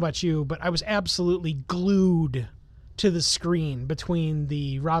I don't know about you, but I was absolutely glued to the screen between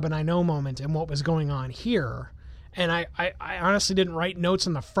the Robin I Know moment and what was going on here. And I honestly didn't write notes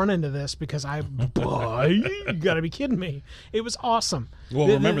on the front end of this because you gotta be kidding me. It was awesome. Well,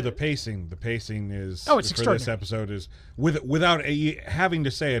 remember the pacing. The pacing is, it's for this episode is, without having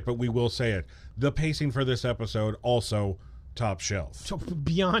to say it, but we will say it, the pacing for this episode also top shelf. So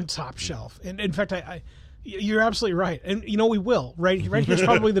beyond top shelf. And in fact, you're absolutely right. And we will. Right here's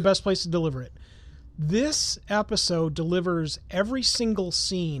probably the best place to deliver it. This episode delivers every single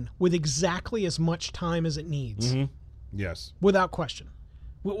scene with exactly as much time as it needs. Yes. Without question.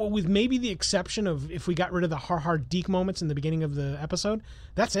 With maybe the exception of if we got rid of the hard Deke moments in the beginning of the episode,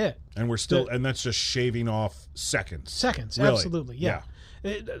 that's it. And we're still, and that's just shaving off seconds. Seconds, really. Absolutely, yeah.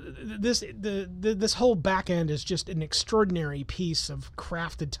 This whole back end is just an extraordinary piece of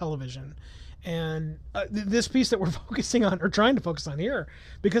crafted television. And this piece that we're focusing on, or trying to focus on here,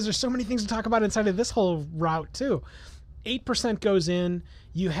 because there's so many things to talk about inside of this whole route too. 8% goes in,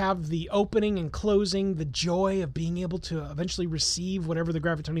 you have the opening and closing, the joy of being able to eventually receive whatever the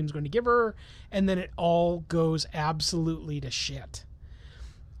Gravitonium is going to give her, and then it all goes absolutely to shit.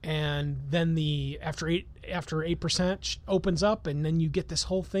 And then after 8% opens up, and then you get this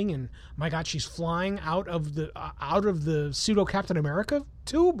whole thing, and my God, she's flying out of the pseudo Captain America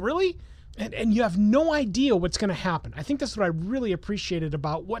tube, really? And you have no idea what's going to happen. I think that's what I really appreciated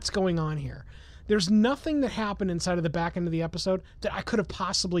about what's going on here. There's nothing that happened inside of the back end of the episode that I could have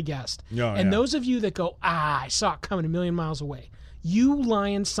possibly guessed. Those of you that go, I saw it coming a million miles away, you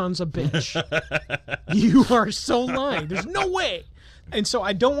lying sons of bitch. You are so lying. There's no way. And so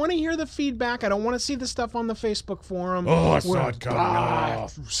I don't want to hear the feedback. I don't want to see the stuff on the Facebook forum. Oh, I saw it coming.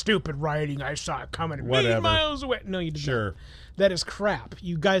 Stupid writing. I saw it coming a million miles away. No, you did not. That is crap.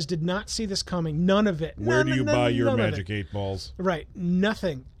 You guys did not see this coming. None of it. Where do you buy your Magic 8 balls? Right.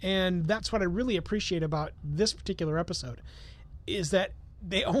 Nothing. And that's what I really appreciate about this particular episode, is that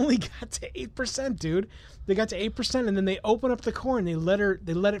they only got to 8%, dude. They got to 8%, and then they open up the core and they let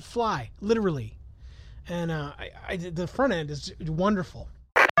it fly, literally. And the front end is wonderful.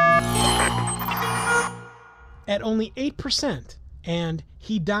 At only 8%, and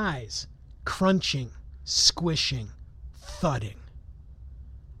he dies, crunching, squishing, thudding.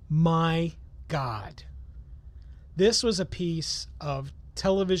 My God. This was a piece of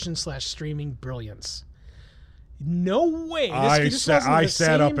television/streaming brilliance. No way. I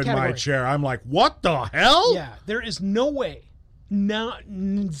sat up in my chair. I'm like, what the hell? Yeah, there is no way.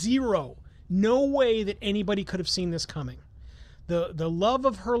 Zero. No way that anybody could have seen this coming. The love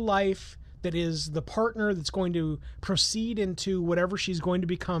of her life, that is the partner that's going to proceed into whatever she's going to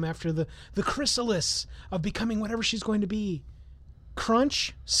become after the chrysalis of becoming whatever she's going to be.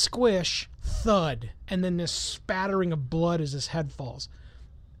 Crunch, squish, thud, and then this spattering of blood as his head falls.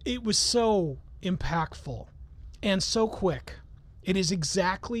 It was so impactful and so quick. It is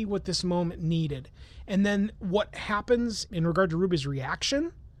exactly what this moment needed. And then what happens in regard to Ruby's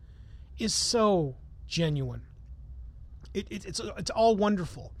reaction is so genuine. It's all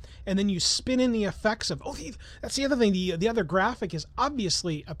wonderful. And then you spin in the effects of, that's the other thing. The other graphic is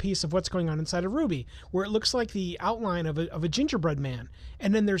obviously a piece of what's going on inside of Ruby, where it looks like the outline of a gingerbread man.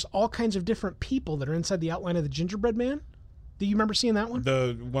 And then there's all kinds of different people that are inside the outline of the gingerbread man. Do you remember seeing that one?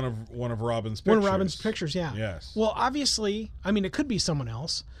 One of Robin's pictures. One of Robin's pictures, yeah. Yes. Well, obviously, I mean, it could be someone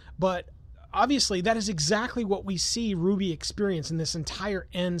else, but obviously, that is exactly what we see Ruby experience in this entire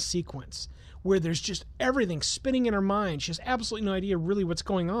end sequence, where there's just everything spinning in her mind. She has absolutely no idea really what's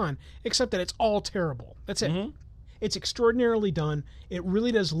going on, except that it's all terrible. That's it. It's extraordinarily done. It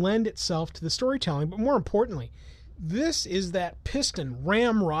really does lend itself to the storytelling, but more importantly, this is that piston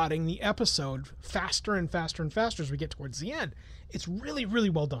ramrodding the episode faster and faster and faster as we get towards the end. It's really, really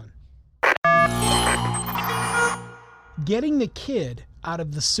well done. Getting the kid out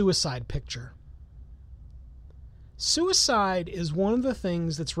of the suicide picture. Suicide is one of the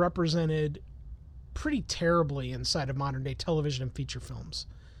things that's represented pretty terribly inside of modern day television and feature films.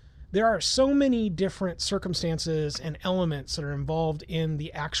 There are so many different circumstances and elements that are involved in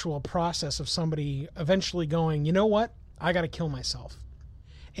the actual process of somebody eventually going, you know what, I got to kill myself.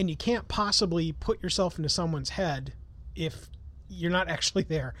 And you can't possibly put yourself into someone's head if you're not actually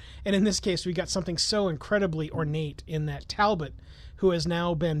there. And in this case, we got something so incredibly ornate in that Talbot, who has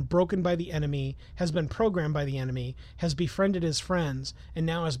now been broken by the enemy, has been programmed by the enemy, has befriended his friends, and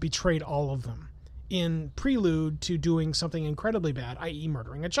now has betrayed all of them in prelude to doing something incredibly bad, i.e.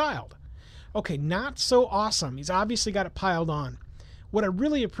 murdering a child. Okay, not so awesome. He's obviously got it piled on. What I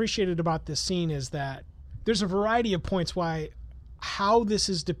really appreciated about this scene is that there's a variety of points why how this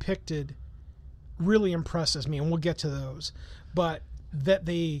is depicted really impresses me, and we'll get to those. But that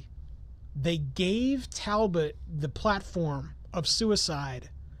they gave Talbot the platform of suicide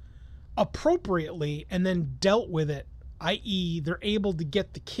appropriately and then dealt with it, i.e. they're able to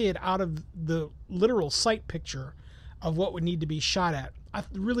get the kid out of the literal sight picture of what would need to be shot at. I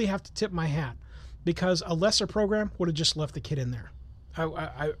really have to tip my hat, because a lesser program would have just left the kid in there.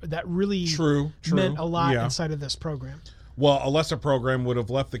 That really True. meant a lot Yeah. inside of this program. Well, a lesser program would have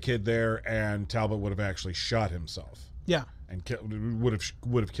left the kid there, and Talbot would have actually shot himself Yeah, and would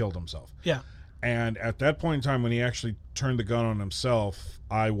have killed himself. yeah, And at that point in time, when he actually turned the gun on himself,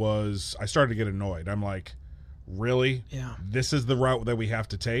 I started to get annoyed. I'm like, really? Yeah. This is the route that we have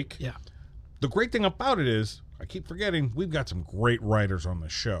to take? yeah. The great thing about it is, I keep forgetting, we've got some great writers on the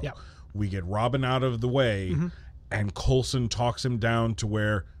show. Yeah. We get Robin out of the way, and Coulson talks him down to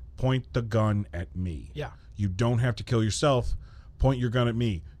where, point the gun at me. Yeah. You don't have to kill yourself. Point your gun at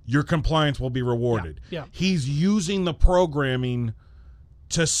me. Your compliance will be rewarded. Yeah. He's using the programming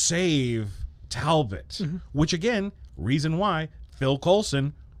to save Talbot, which again, reason why Phil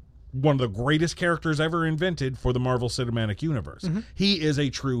Coulson, one of the greatest characters ever invented for the Marvel Cinematic Universe. He is a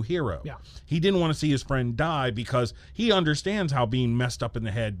true hero. Yeah. He didn't want to see his friend die because he understands how being messed up in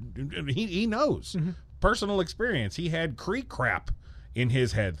the head, he knows. Personal experience. He had creek crap in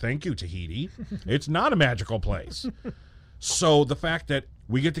his head. Thank you, Tahiti. It's not a magical place. So the fact that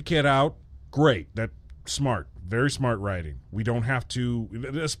we get the kid out, great. That's smart. Very smart writing. We don't have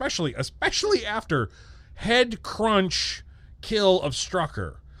to, especially after head crunch kill of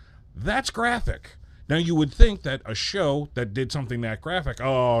Strucker. That's graphic. Now you would think that a show that did something that graphic,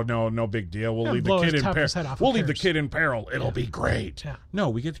 oh no big deal. We'll leave the kid in peril. We'll leave the kid in peril. It'll be great. Yeah. No,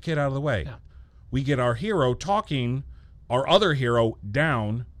 we get the kid out of the way. Yeah. We get our hero talking our other hero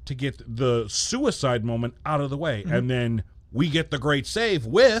down to get the suicide moment out of the way. And then we get the great save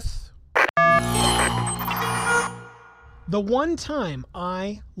with The one time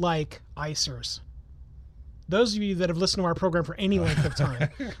I like icers. Those of you that have listened to our program for any length of time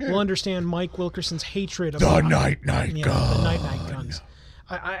will understand Mike Wilkerson's hatred of the night gun. the night guns.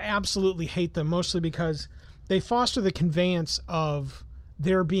 I absolutely hate them, mostly because they foster the conveyance of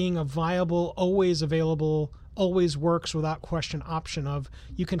there being a viable, always available, always works without question option of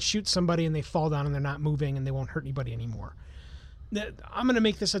you can shoot somebody and they fall down and they're not moving and they won't hurt anybody anymore. I'm going to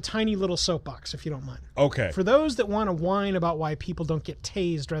make this a tiny little soapbox, if you don't mind. Okay. For those that want to whine about why people don't get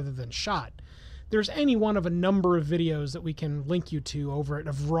tased rather than shot, there's any one of a number of videos that we can link you to over at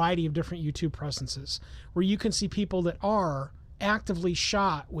a variety of different YouTube presences where you can see people that are actively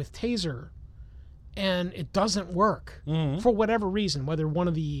shot with taser and it doesn't work for whatever reason, whether one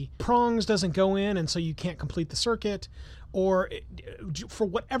of the prongs doesn't go in and so you can't complete the circuit, or for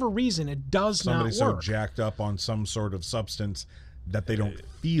whatever reason it does Somebody's not work. so jacked up on some sort of substance that they don't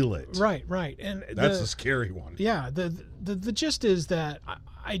feel it. Right. And That's a scary one. Yeah, the gist is that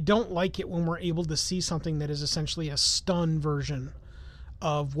I don't like it when we're able to see something that is essentially a stun version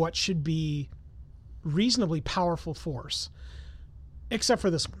of what should be reasonably powerful force, except for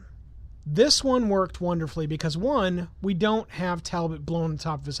this one. This one worked wonderfully because, one, we don't have Talbot blowing the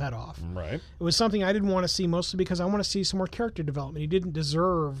top of his head off. Right. It was something I didn't want to see, mostly because I want to see some more character development. He didn't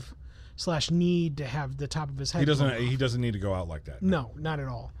deserve / need to have the top of his head blown off. He doesn't need to go out like that. No, not at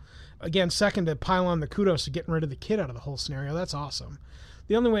all. Again, second, to pile on the kudos to getting rid of the kid out of the whole scenario. That's awesome.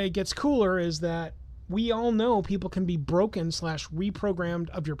 The only way it gets cooler is that we all know people can be broken / reprogrammed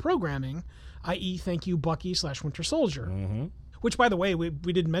of your programming, i.e. thank you, Bucky / Winter Soldier. Mm-hmm. Which, by the way, we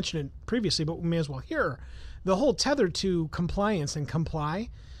didn't mention it previously, but we may as well here. The whole tethered to compliance and comply,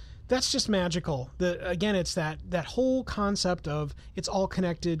 that's just magical. Again, it's that whole concept of it's all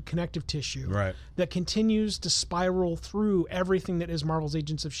connected, connective tissue Right. that continues to spiral through everything that is Marvel's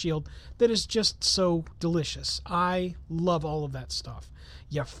Agents of S.H.I.E.L.D. that is just so delicious. I love all of that stuff.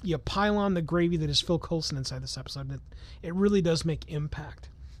 You pile on the gravy that is Phil Coulson inside this episode. It really does make impact.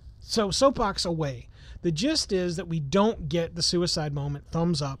 So, soapbox away. The gist is that we don't get the suicide moment,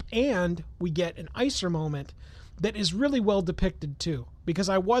 thumbs up, and we get an Icer moment that is really well depicted too, because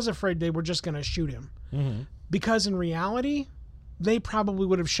I was afraid they were just going to shoot him. Mm-hmm. Because in reality, they probably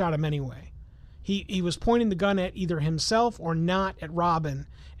would have shot him anyway. He was pointing the gun at either himself or not at Robin,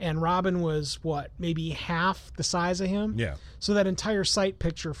 and Robin was, maybe half the size of him? Yeah. So that entire sight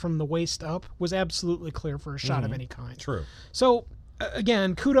picture from the waist up was absolutely clear for a shot of any kind. True. So,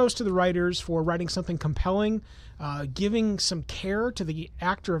 again, kudos to the writers for writing something compelling, giving some care to the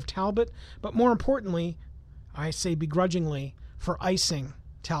actor of Talbot, but more importantly, I say begrudgingly, for icing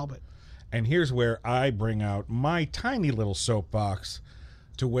Talbot. And here's where I bring out my tiny little soapbox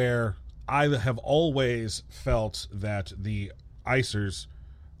to where I have always felt that the Icers,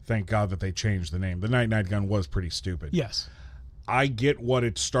 thank God that they changed the name. The Night Gun was pretty stupid. Yes. I get what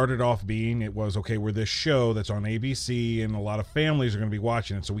it started off being. It was, okay, we're this show that's on ABC and a lot of families are going to be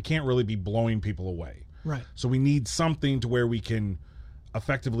watching it, so we can't really be blowing people away. Right. So we need something to where we can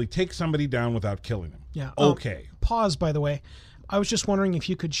effectively take somebody down without killing them. Yeah. Okay. Pause, by the way. I was just wondering if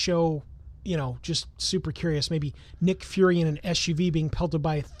you could show, just super curious, maybe Nick Fury in an SUV being pelted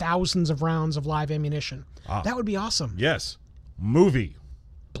by thousands of rounds of live ammunition. That would be awesome. Yes. Movie.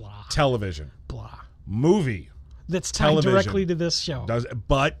 Blah. Television. Blah. Movie. That's tied Television. directly to this show.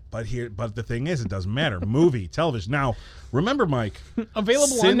 But the thing is, it doesn't matter. Movie, television. Now, remember, Mike,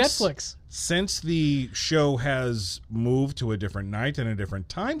 Available on Netflix. Since the show has moved to a different night and a different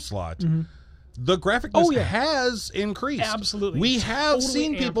time slot, the graphicness has increased. Absolutely. We have Totally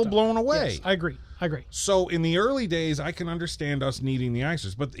seen people amped up. blown away. Yes, I agree. So in the early days, I can understand us needing the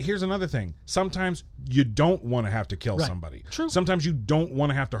Icers. But here's another thing. Sometimes you don't want to have to kill somebody. True. Sometimes you don't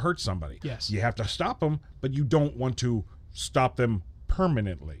want to have to hurt somebody. Yes. You have to stop them, but you don't want to stop them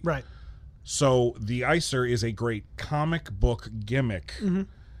permanently. Right. So the Icer is a great comic book gimmick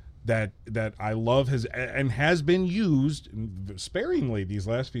that I love has been used sparingly these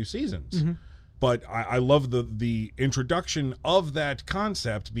last few seasons. But I love the introduction of that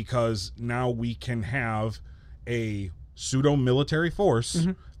concept because now we can have a pseudo-military force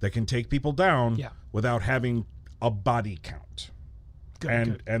that can take people down without having a body count.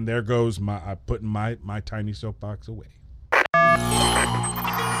 Good. And there goes I'm putting my tiny soapbox away.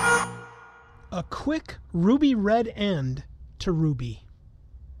 A quick ruby red end to Ruby.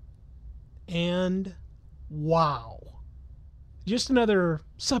 And wow. Just another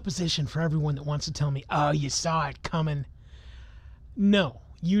supposition for everyone that wants to tell me, oh, you saw it coming. No,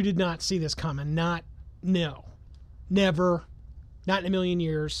 you did not see this coming. No. Never. Not in a million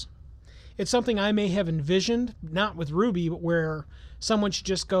years. It's something I may have envisioned, not with Ruby, but where someone should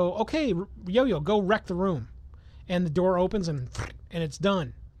just go, okay, Yo-Yo, go wreck the room. And the door opens and it's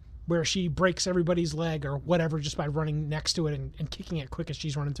done. Where she breaks everybody's leg or whatever just by running next to it and kicking it quick as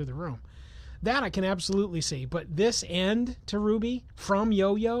she's running through the room. That I can absolutely see. But this end to Ruby from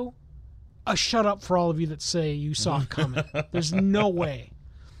Yo-Yo, a shut up for all of you that say you saw it coming. There's no way.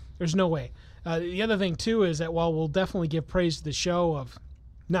 There's no way. The other thing, too, is that while we'll definitely give praise to the show of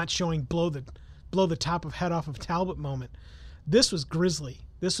not showing blow the top of head off of Talbot moment, this was grisly.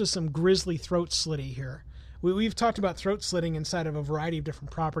 This was some grisly throat slitty here. We've talked about throat slitting inside of a variety of different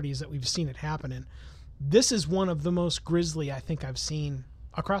properties that we've seen it happen in. This is one of the most grisly I think I've seen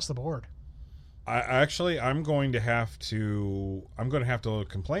across the board. I'm going to have to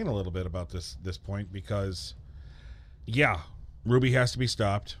complain a little bit about this point because, Ruby has to be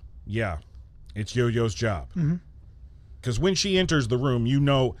stopped. Yeah, it's Yo-Yo's job. Because when she enters the room,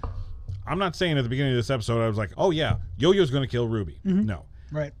 I'm not saying at the beginning of this episode I was like, oh yeah, Yo-Yo's going to kill Ruby. No.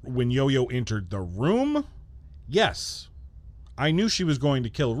 Right. When Yo-Yo entered the room, yes, I knew she was going to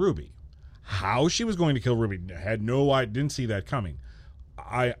kill Ruby. How she was going to kill Ruby, I didn't see that coming.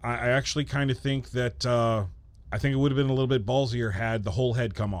 I actually kind of think that I think it would have been a little bit ballsier had the whole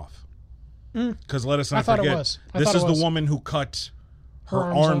head come off. Because let us not forget, this is the woman who cut her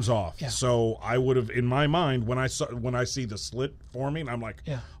arms off. Yeah. So I would have, in my mind, when I see the slit forming, I'm like,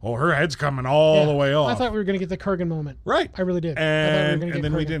 oh, her head's coming all the way off. I thought we were going to get the Kurgan moment. right? I really did. And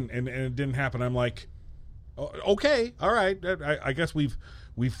then we didn't, and it didn't happen. I'm like, Okay, all right. I guess we've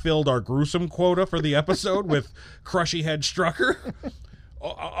filled our gruesome quota for the episode with Crushy Head Strucker.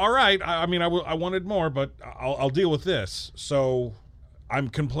 All right. I mean, I wanted more, but I'll deal with this. So I'm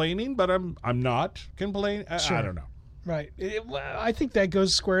complaining, but I'm not complaining. Sure. I don't know. Right. I think that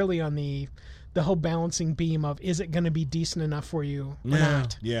goes squarely on the whole balancing beam of, is it going to be decent enough for you or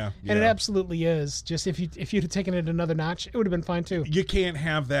not? Yeah. And it absolutely is. Just if you'd have taken it another notch, it would have been fine too. You can't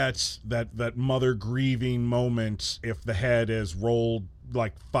have that mother grieving moment if the head is rolled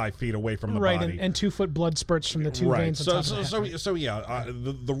like 5 feet away from the body. And 2 foot blood spurts from the two veins. So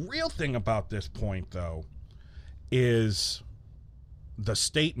the real thing about this point though is the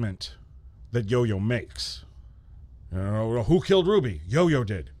statement that Yo-Yo makes. Who killed Ruby? Yo-Yo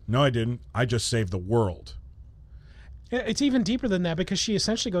did. No, I didn't. I just saved the world. It's even deeper than that, because she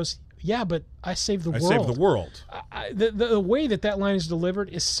essentially goes, yeah, but I saved the world. I saved the world. The way that line is delivered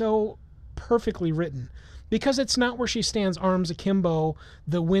is so perfectly written, because it's not where she stands arms akimbo,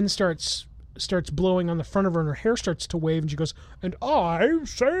 the wind starts blowing on the front of her and her hair starts to wave and she goes, and I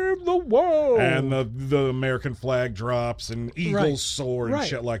saved the world. And the American flag drops and eagles soar and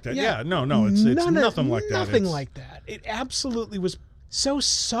shit like that. Yeah, no, it's nothing like that. Nothing like that. It absolutely was so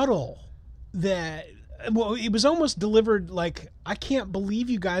subtle that, well, it was almost delivered like, I can't believe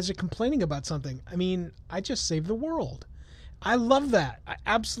you guys are complaining about something. I mean, I just saved the world. I love that. I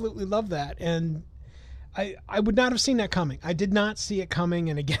absolutely love that. And I would not have seen that coming. I did not see it coming.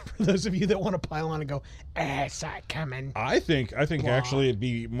 And again, for those of you that want to pile on and go, I saw it coming. I think actually it'd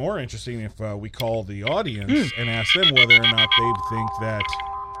be more interesting if we call the audience and ask them whether or not they'd think that,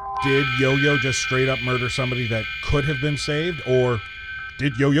 did Yo-Yo just straight up murder somebody that could have been saved, or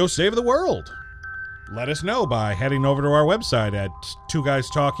did Yo-Yo save the world? Let us know by heading over to our website at Two Guys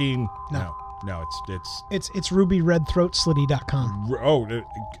Talking. No, it's rubyredthroatslitty.com.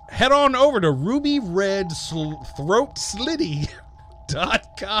 Head on over to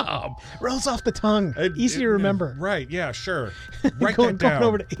rubyredthroatslitty.com. Rolls off the tongue. Easy to remember. Right, yeah, sure. Write Go that down.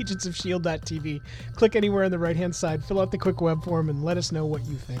 over to agentsofshield.tv. Click anywhere on the right-hand side. Fill out the quick web form and let us know what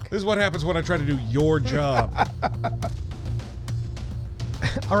you think. This is what happens when I try to do your job.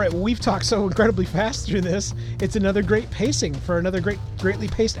 All right, well, we've talked so incredibly fast through this. It's another great pacing for another greatly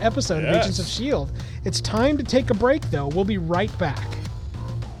paced episode of Agents of S.H.I.E.L.D. It's time to take a break, though. We'll be right back.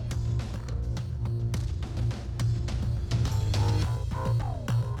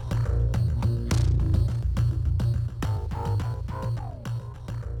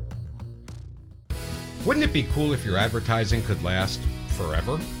 Wouldn't it be cool if your advertising could last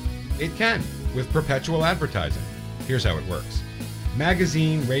forever? It can, with perpetual advertising. Here's how it works.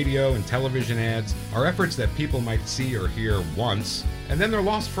 Magazine, radio, and television ads are efforts that people might see or hear once, and then they're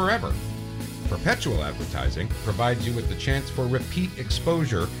lost forever. Perpetual advertising provides you with the chance for repeat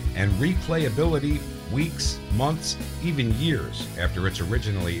exposure and replayability weeks, months, even years after it's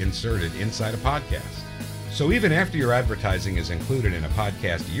originally inserted inside a podcast. So even after your advertising is included in a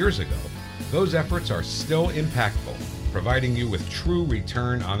podcast years ago, those efforts are still impactful, providing you with true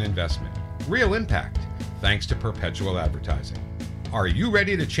return on investment. Real impact, thanks to perpetual advertising. Are you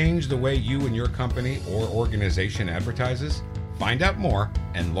ready to change the way you and your company or organization advertises? Find out more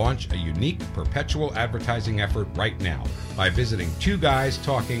and launch a unique perpetual advertising effort right now by visiting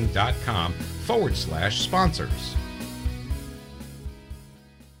twoguystalking.com/sponsors.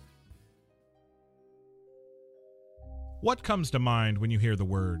 What comes to mind when you hear the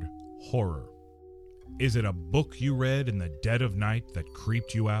word horror? Is it a book you read in the dead of night that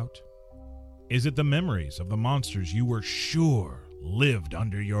creeped you out? Is it the memories of the monsters you were sure lived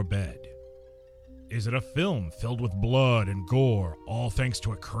under your bed? Is it a film filled with blood and gore, all thanks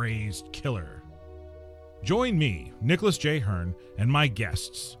to a crazed killer? Join me, Nicholas J. Hearn, and my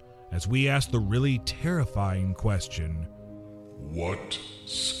guests as we ask the really terrifying question, what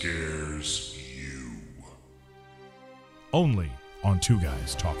scares you? Only on Two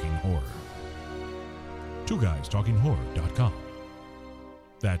Guys Talking Horror. TwoGuysTalkingHorror.com.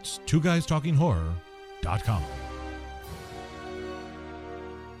 That's TwoGuysTalkingHorror.com.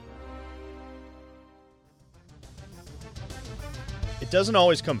 It doesn't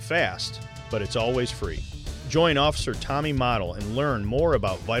always come fast, but it's always free. Join Officer Tommy Model and learn more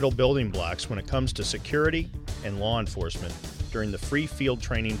about vital building blocks when it comes to security and law enforcement during the Free Field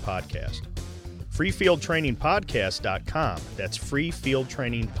Training Podcast. FreeFieldTrainingPodcast.com. That's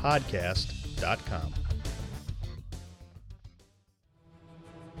FreeFieldTrainingPodcast.com.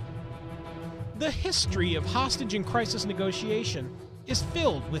 The history of hostage and crisis negotiation is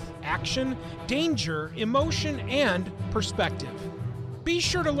filled with action, danger, emotion, and perspective. Be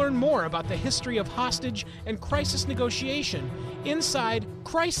sure to learn more about the history of hostage and crisis negotiation inside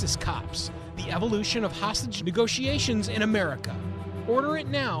Crisis Cops, The Evolution of Hostage Negotiations in America. Order it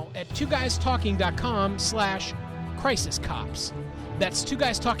now at twoguystalking.com/crisiscops. That's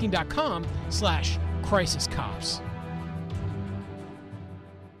twoguystalking.com/crisiscops.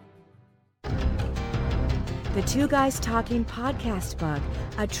 The Two Guys Talking Podcast Bug,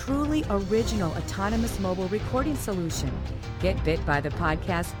 a truly original autonomous mobile recording solution. Get bit by the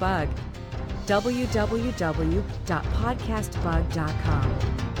podcast bug.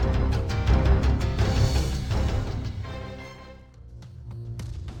 www.podcastbug.com.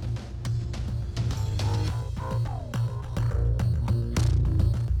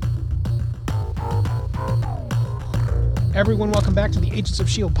 Everyone, welcome back to the Agents of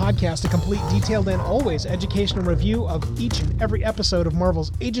S.H.I.E.L.D. podcast, a complete, detailed, and always educational review of each and every episode of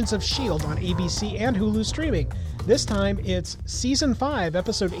Marvel's Agents of S.H.I.E.L.D. on ABC and Hulu streaming. This time, it's Season 5,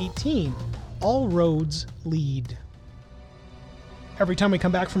 Episode 18, All Roads Lead. Every time we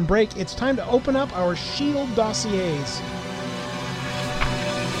come back from break, it's time to open up our S.H.I.E.L.D. dossiers.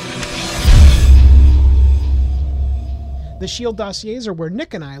 The S.H.I.E.L.D. dossiers are where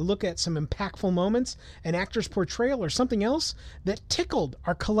Nick and I look at some impactful moments, an actor's portrayal, or something else that tickled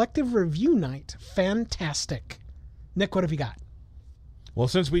our collective review night. Fantastic. Nick, what have you got? Well,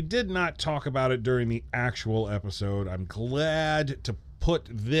 since we did not talk about it during the actual episode, I'm glad to put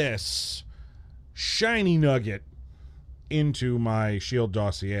this shiny nugget into my S.H.I.E.L.D.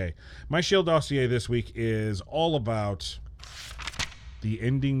 dossier. My S.H.I.E.L.D. dossier this week is all about the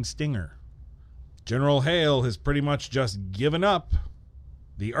ending stinger. General Hale has pretty much just given up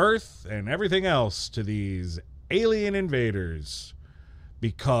the Earth and everything else to these alien invaders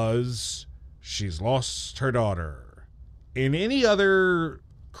because she's lost her daughter. In any other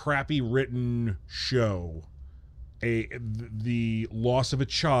crappy written show, the loss of a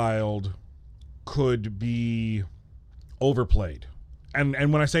child could be overplayed.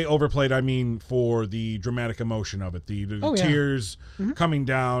 And when I say overplayed, I mean for the dramatic emotion of it, the tears coming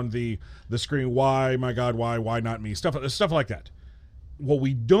down, the scream, why, my God, why not me? Stuff like that. What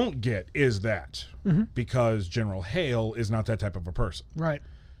we don't get is that because General Hale is not that type of a person. Right.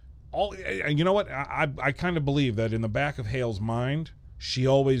 You know what? I kind of believe that in the back of Hale's mind, she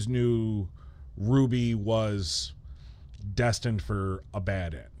always knew Ruby was destined for a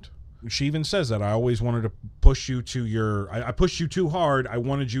bad end. She even says that I always wanted to push you to your... I pushed you too hard. I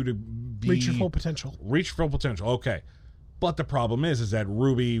wanted you to reach your full potential. Reach full potential. Okay. But the problem is that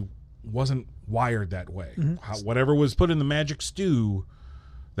Ruby wasn't wired that way. Whatever was put in the magic stew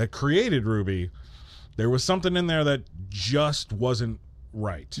that created Ruby, there was something in there that just wasn't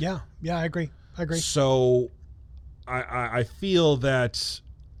right. Yeah, I agree. So I feel that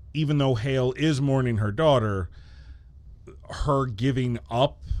even though Hale is mourning her daughter, her giving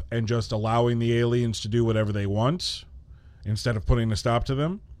up and just allowing the aliens to do whatever they want instead of putting a stop to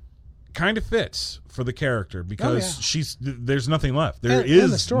them kind of fits for the character because there's nothing left. There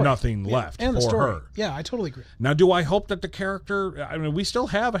is nothing left for her. Yeah, I totally agree. Now, do I hope that the character... I mean, we still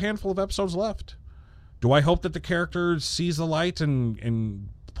have a handful of episodes left. Do I hope that the character sees the light and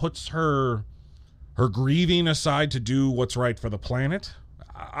puts her grieving aside to do what's right for the planet?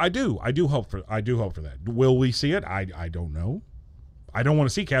 I do hope for that. Will we see it? I don't know. I don't want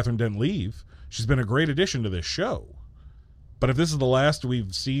to see Catherine Dent leave. She's been a great addition to this show. But if this is the last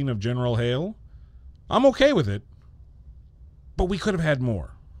we've seen of General Hale, I'm okay with it. But we could have had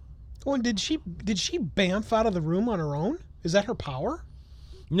more. Oh, and did she bamf out of the room on her own? Is that her power?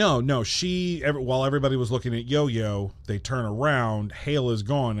 No. While everybody was looking at Yo-Yo, they turn around, Hale is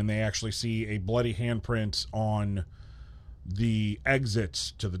gone, and they actually see a bloody handprint on the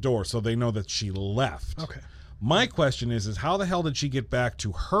exits to the door, so they know that she left. Okay. My question is how the hell did she get back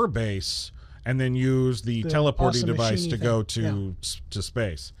to her base and then use the teleporting device to go to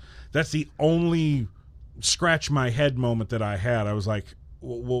space? That's the only scratch my head moment that I had. I was like,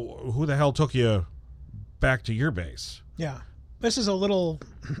 well, who the hell took you back to your base? Yeah. This is a little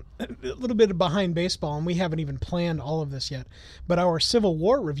bit of behind baseball, and we haven't even planned all of this yet. But our Civil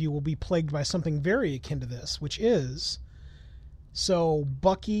War review will be plagued by something very akin to this, which is... So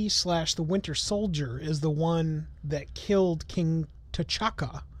Bucky / the Winter Soldier is the one that killed King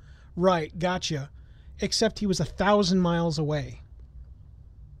T'Chaka. Right, gotcha. Except he was 1,000 miles away.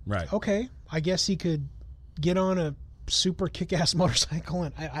 Right. Okay, I guess he could get on a super kick-ass motorcycle,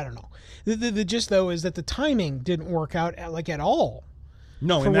 and I don't know. The gist, though, is that the timing didn't work out at all.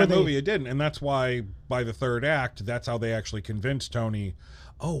 No, in that movie it didn't, and that's why by the third act, that's how they actually convinced Tony,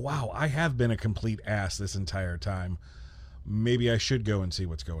 oh, wow, I have been a complete ass this entire time. Maybe I should go and see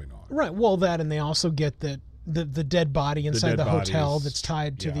what's going on. Right. Well, and they also get the dead body inside the hotel that's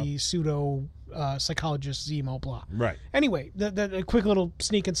tied to the pseudo psychologist Zemo, blah. Right. Anyway, the quick little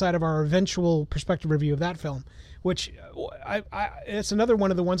sneak inside of our eventual perspective review of that film, which it's another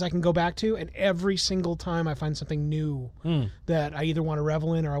one of the ones I can go back to, and every single time I find something new that I either want to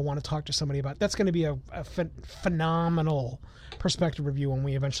revel in or I want to talk to somebody about. That's going to be a phenomenal perspective review when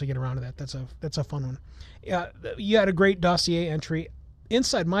we eventually get around to that. That's a fun one. You had a great dossier entry.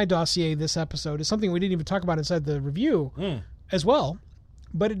 Inside my dossier this episode is something we didn't even talk about inside the review as well,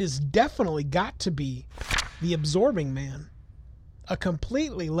 but it has definitely got to be The Absorbing Man. A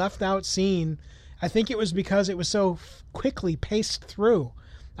completely left out scene. I think it was because it was so quickly paced through.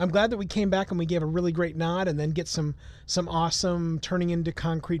 I'm glad that we came back and we gave a really great nod and then get some awesome turning into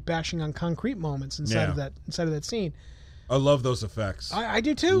concrete, bashing on concrete moments inside of that scene. I love those effects. I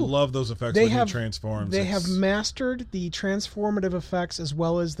do too. Love those effects when he transforms. They have mastered the transformative effects as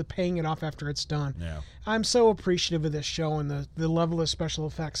well as the paying it off after it's done. Yeah. I'm so appreciative of this show and the level of special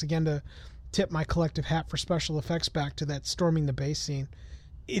effects. Again, to tip my collective hat for special effects back to that storming the base scene.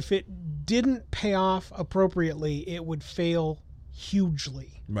 If it didn't pay off appropriately, it would fail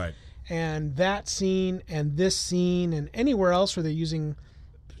hugely. Right. And that scene and this scene and anywhere else where they're using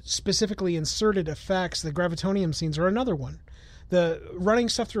specifically inserted effects, the gravitonium scenes are another one. The running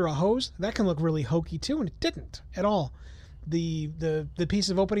stuff through a hose, that can look really hokey too, and it didn't at all. The piece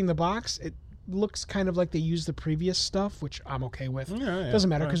of opening the box, it looks kind of like they used the previous stuff, which I'm okay with. Yeah, doesn't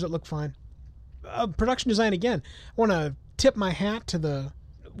matter because it looked fine. Production design, again, I want to tip my hat to the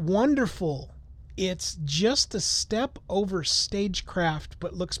wonderful, it's just a step over stagecraft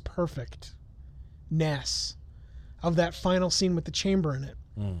but looks perfect ness of that final scene with the chamber in it.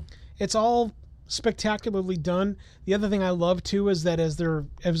 It's all spectacularly done. The other thing I love too is that as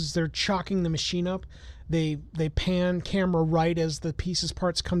they're chalking the machine up, they pan camera right as the pieces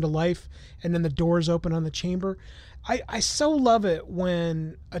parts come to life, and then the doors open on the chamber. I so love it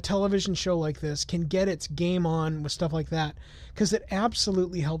when a television show like this can get its game on with stuff like that, because it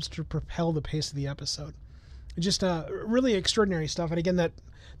absolutely helps to propel the pace of the episode. Just really extraordinary stuff. And again, that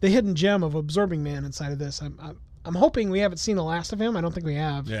the hidden gem of Absorbing Man inside of this, I'm hoping we haven't seen the last of him. I don't think we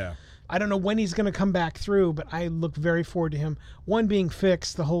have. Yeah. I don't know when he's going to come back through, but I look very forward to him. One being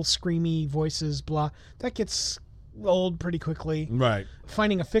fixed, the whole screamy voices, blah, that gets old pretty quickly. Right.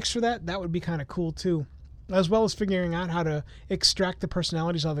 Finding a fix for that would be kind of cool too. As well as figuring out how to extract the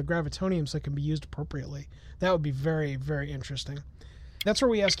personalities out of the gravitonium so it can be used appropriately. That would be very, very interesting. That's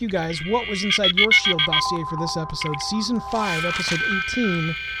where we ask you guys, what was inside your S.H.I.E.L.D. dossier for this episode? Season 5, Episode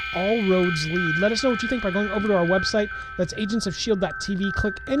 18, All Roads Lead. Let us know what you think by going over to our website. That's agentsofshield.tv.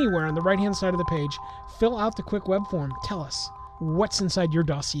 Click anywhere on the right-hand side of the page. Fill out the quick web form. Tell us what's inside your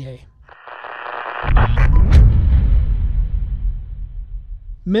dossier.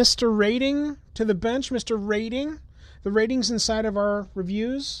 Mr. Rating to the bench. Mr. Rating. The ratings inside of our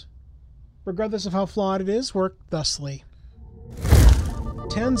reviews, regardless of how flawed it is, work thusly.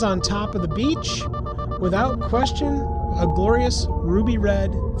 10's on top of the beach. Without question, a glorious ruby red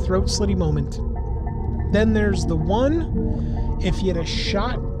throat-slitty moment. Then there's the 1. If you had a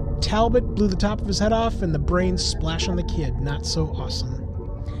shot, Talbot blew the top of his head off and the brains splash on the kid. Not so awesome.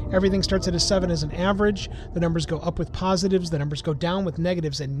 Everything starts at a 7 as an average. The numbers go up with positives. The numbers go down with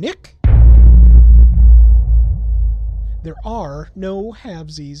negatives. And Nick, there are no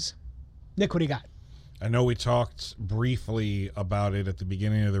halvesies. Nick, what do you got? I know we talked briefly about it at the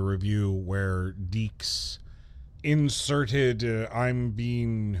beginning of the review where Deeks inserted I'm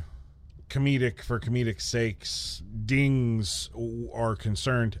being comedic for comedic sakes dings are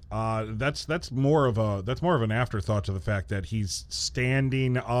concerned. That's more of an afterthought to the fact that he's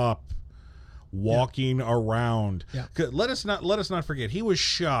standing up, walking around. Yeah. Let us not forget he was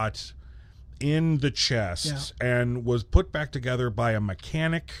shot in the chest and was put back together by a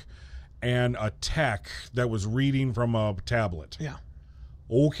mechanic and a tech that was reading from a tablet. Yeah.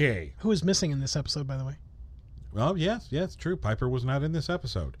 Okay. Who is missing in this episode, by the way? Well, yes, true. Piper was not in this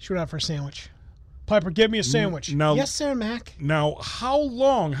episode. She went out for a sandwich. Piper, give me a sandwich. Now, yes, sir, Mac. Now,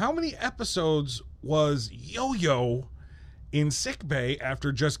 how many episodes was Yo-Yo in sickbay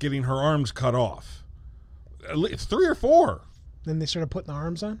after just getting her arms cut off? At least 3 or 4. Then they started putting the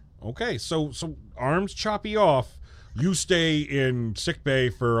arms on? Okay, so arms choppy off. You stay in sickbay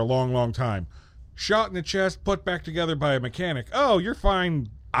for a long, long time. Shot in the chest, put back together by a mechanic. Oh, you're fine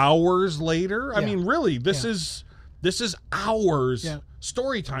hours later? I mean, really, this is hours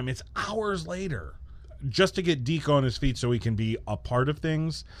story time. It's hours later. Just to get Deke on his feet so he can be a part of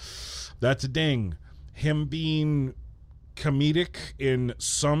things, that's a ding. Him being comedic in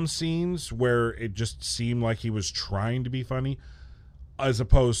some scenes where it just seemed like he was trying to be funny, as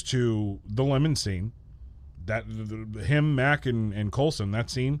opposed to the lemon scene. That him, Mac, and Coulson, that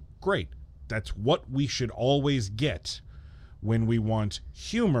scene, great. that's what we should always get when we want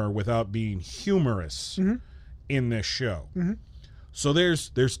humor without being humorous in this show. So there's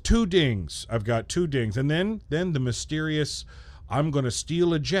 2 dings. I've got 2 dings. And then the mysterious, I'm going to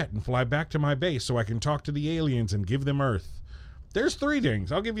steal a jet and fly back to my base so I can talk to the aliens and give them Earth. There's 3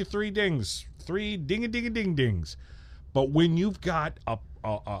 dings. I'll give you 3 dings. 3 ding-a-ding-a-ding-dings. But when you've got a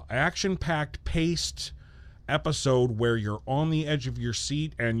action-packed, paced episode where you're on the edge of your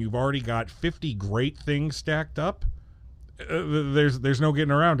seat and you've already got 50 great things stacked up, there's no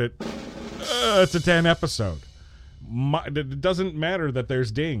getting around it. It's a 10 episode. It doesn't matter that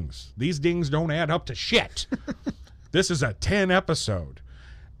there's dings. These dings don't add up to shit. This is a 10 episode.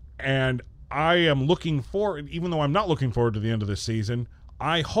 And I am looking forward, even though I'm not looking forward to the end of this season,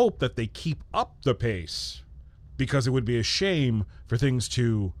 I hope that they keep up the pace, because it would be a shame for things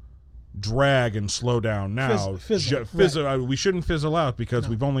to drag and slow down now. Fizzle. Right. We shouldn't fizzle out, because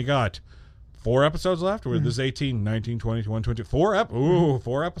we've only got 4 episodes left. Or this is 18, 19, 20, 21, 22.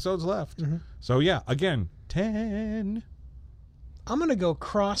 4 episodes left. So, yeah, again, 10. I'm going to go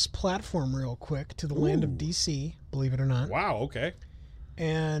cross-platform real quick to the land of DC, believe it or not. Wow, okay.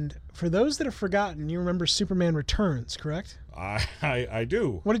 And for those that have forgotten, you remember Superman Returns, correct? I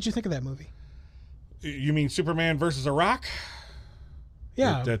do. What did you think of that movie? You mean Superman versus a rock?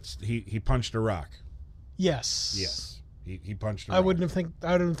 Yeah. He punched a rock. Yes. Yes. He punched a rock. I wouldn't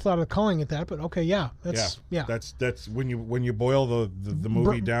have thought of calling it that, but okay, yeah. That's when you boil the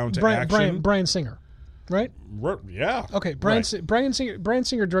movie down to action. Bryan Singer, right? Yeah. Okay, Bryan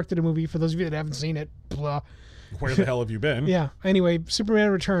Singer directed a movie, for those of you that haven't seen it. Blah. Where the hell have you been? Yeah. Anyway,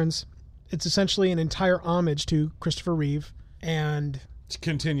 Superman Returns. It's essentially an entire homage to Christopher Reeve, and it's a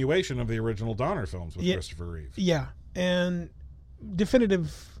continuation of the original Donner films with Christopher Reeve. Yeah, and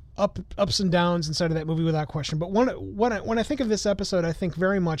definitive ups and downs inside of that movie without question. But when I think of this episode, I think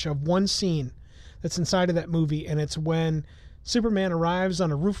very much of one scene that's inside of that movie, and it's when Superman arrives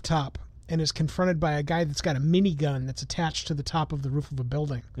on a rooftop and is confronted by a guy that's got a minigun that's attached to the top of the roof of a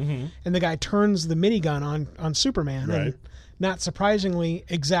building. And the guy turns the minigun on Superman. Right. And not surprisingly,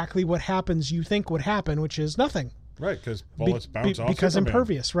 exactly what happens you think would happen, which is nothing. Right, because bullets bounce off because Superman.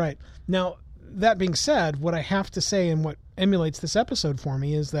 Impervious, right. Now, that being said, what I have to say and what emulates this episode for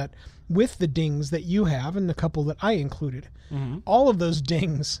me is that with the dings that you have and the couple that I included, all of those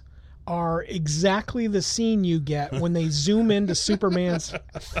dings are exactly the scene you get when they zoom into Superman's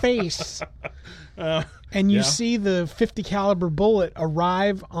face and you see the .50 caliber bullet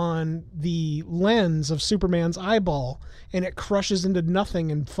arrive on the lens of Superman's eyeball, and it crushes into nothing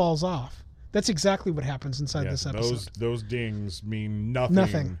and falls off. That's exactly what happens inside this episode. Those dings mean nothing.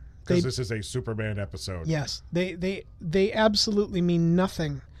 Nothing. Because this is a Superman episode. Yes, they absolutely mean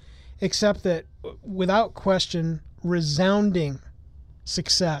nothing, except that without question, resounding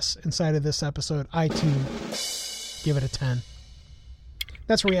success inside of this episode. I too give it a 10.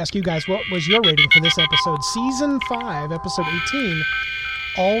 That's where we ask you guys, what was your rating for this episode? Season 5, episode 18,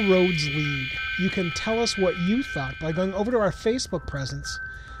 All Roads Lead. You can tell us what you thought by going over to our Facebook presence.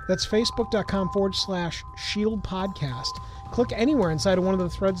 That's facebook.com/Shield Podcast. Click anywhere inside of one of the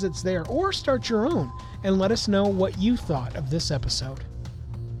threads that's there, or start your own and let us know what you thought of this episode.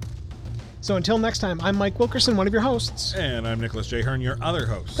 So until next time, I'm Mike Wilkerson, one of your hosts. And I'm Nicholas J. Hearn, your other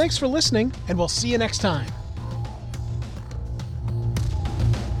host. Thanks for listening, and we'll see you next time.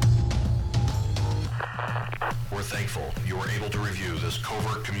 We're thankful you were able to review this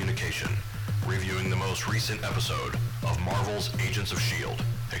covert communication, reviewing the most recent episode of Marvel's Agents of S.H.I.E.L.D.,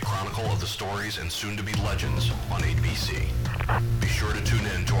 a chronicle of the stories and soon-to-be legends on ABC. Be sure to tune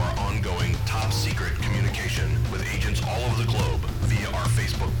in to our ongoing top-secret communication with agents all over the globe via our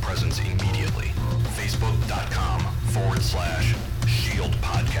Facebook presence immediately. Facebook.com/Shield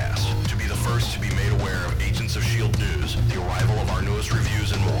Podcast to be the first to be made aware of Agents of S.H.I.E.L.D. news, the arrival of our newest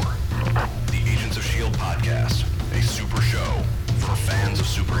reviews, and more. The Agents of S.H.I.E.L.D. Podcast, a super show for fans of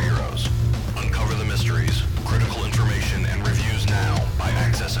superheroes. Uncover the mysteries, critical information, and reviews now by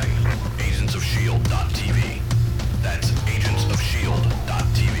accessing agentsofshield.tv. That's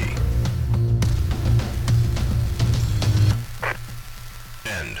agentsofshield.tv.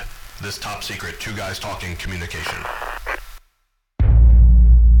 End this top secret two guys talking communication.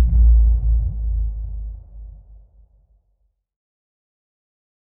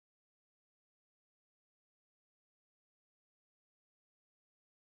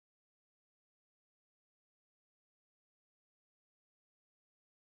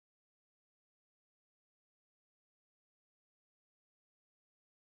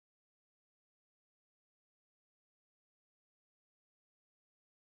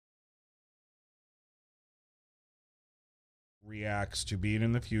 reacts to being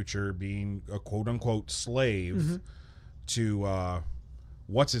in the future, being a quote unquote slave to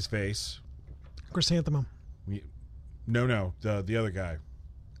what's his face? Chrysanthemum. No, the other guy.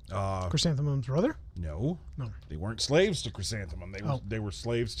 Chrysanthemum's brother? No, No. they weren't slaves to Chrysanthemum. They were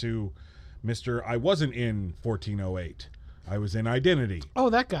slaves to Mr. I wasn't in 1408. I was in Identity. Oh,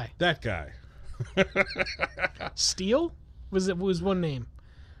 that guy. That guy. Steel? Was one name.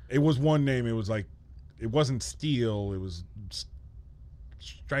 It was one name. It was like, it wasn't Steel. It was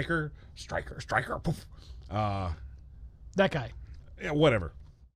Striker. Poof. That guy. Yeah, whatever.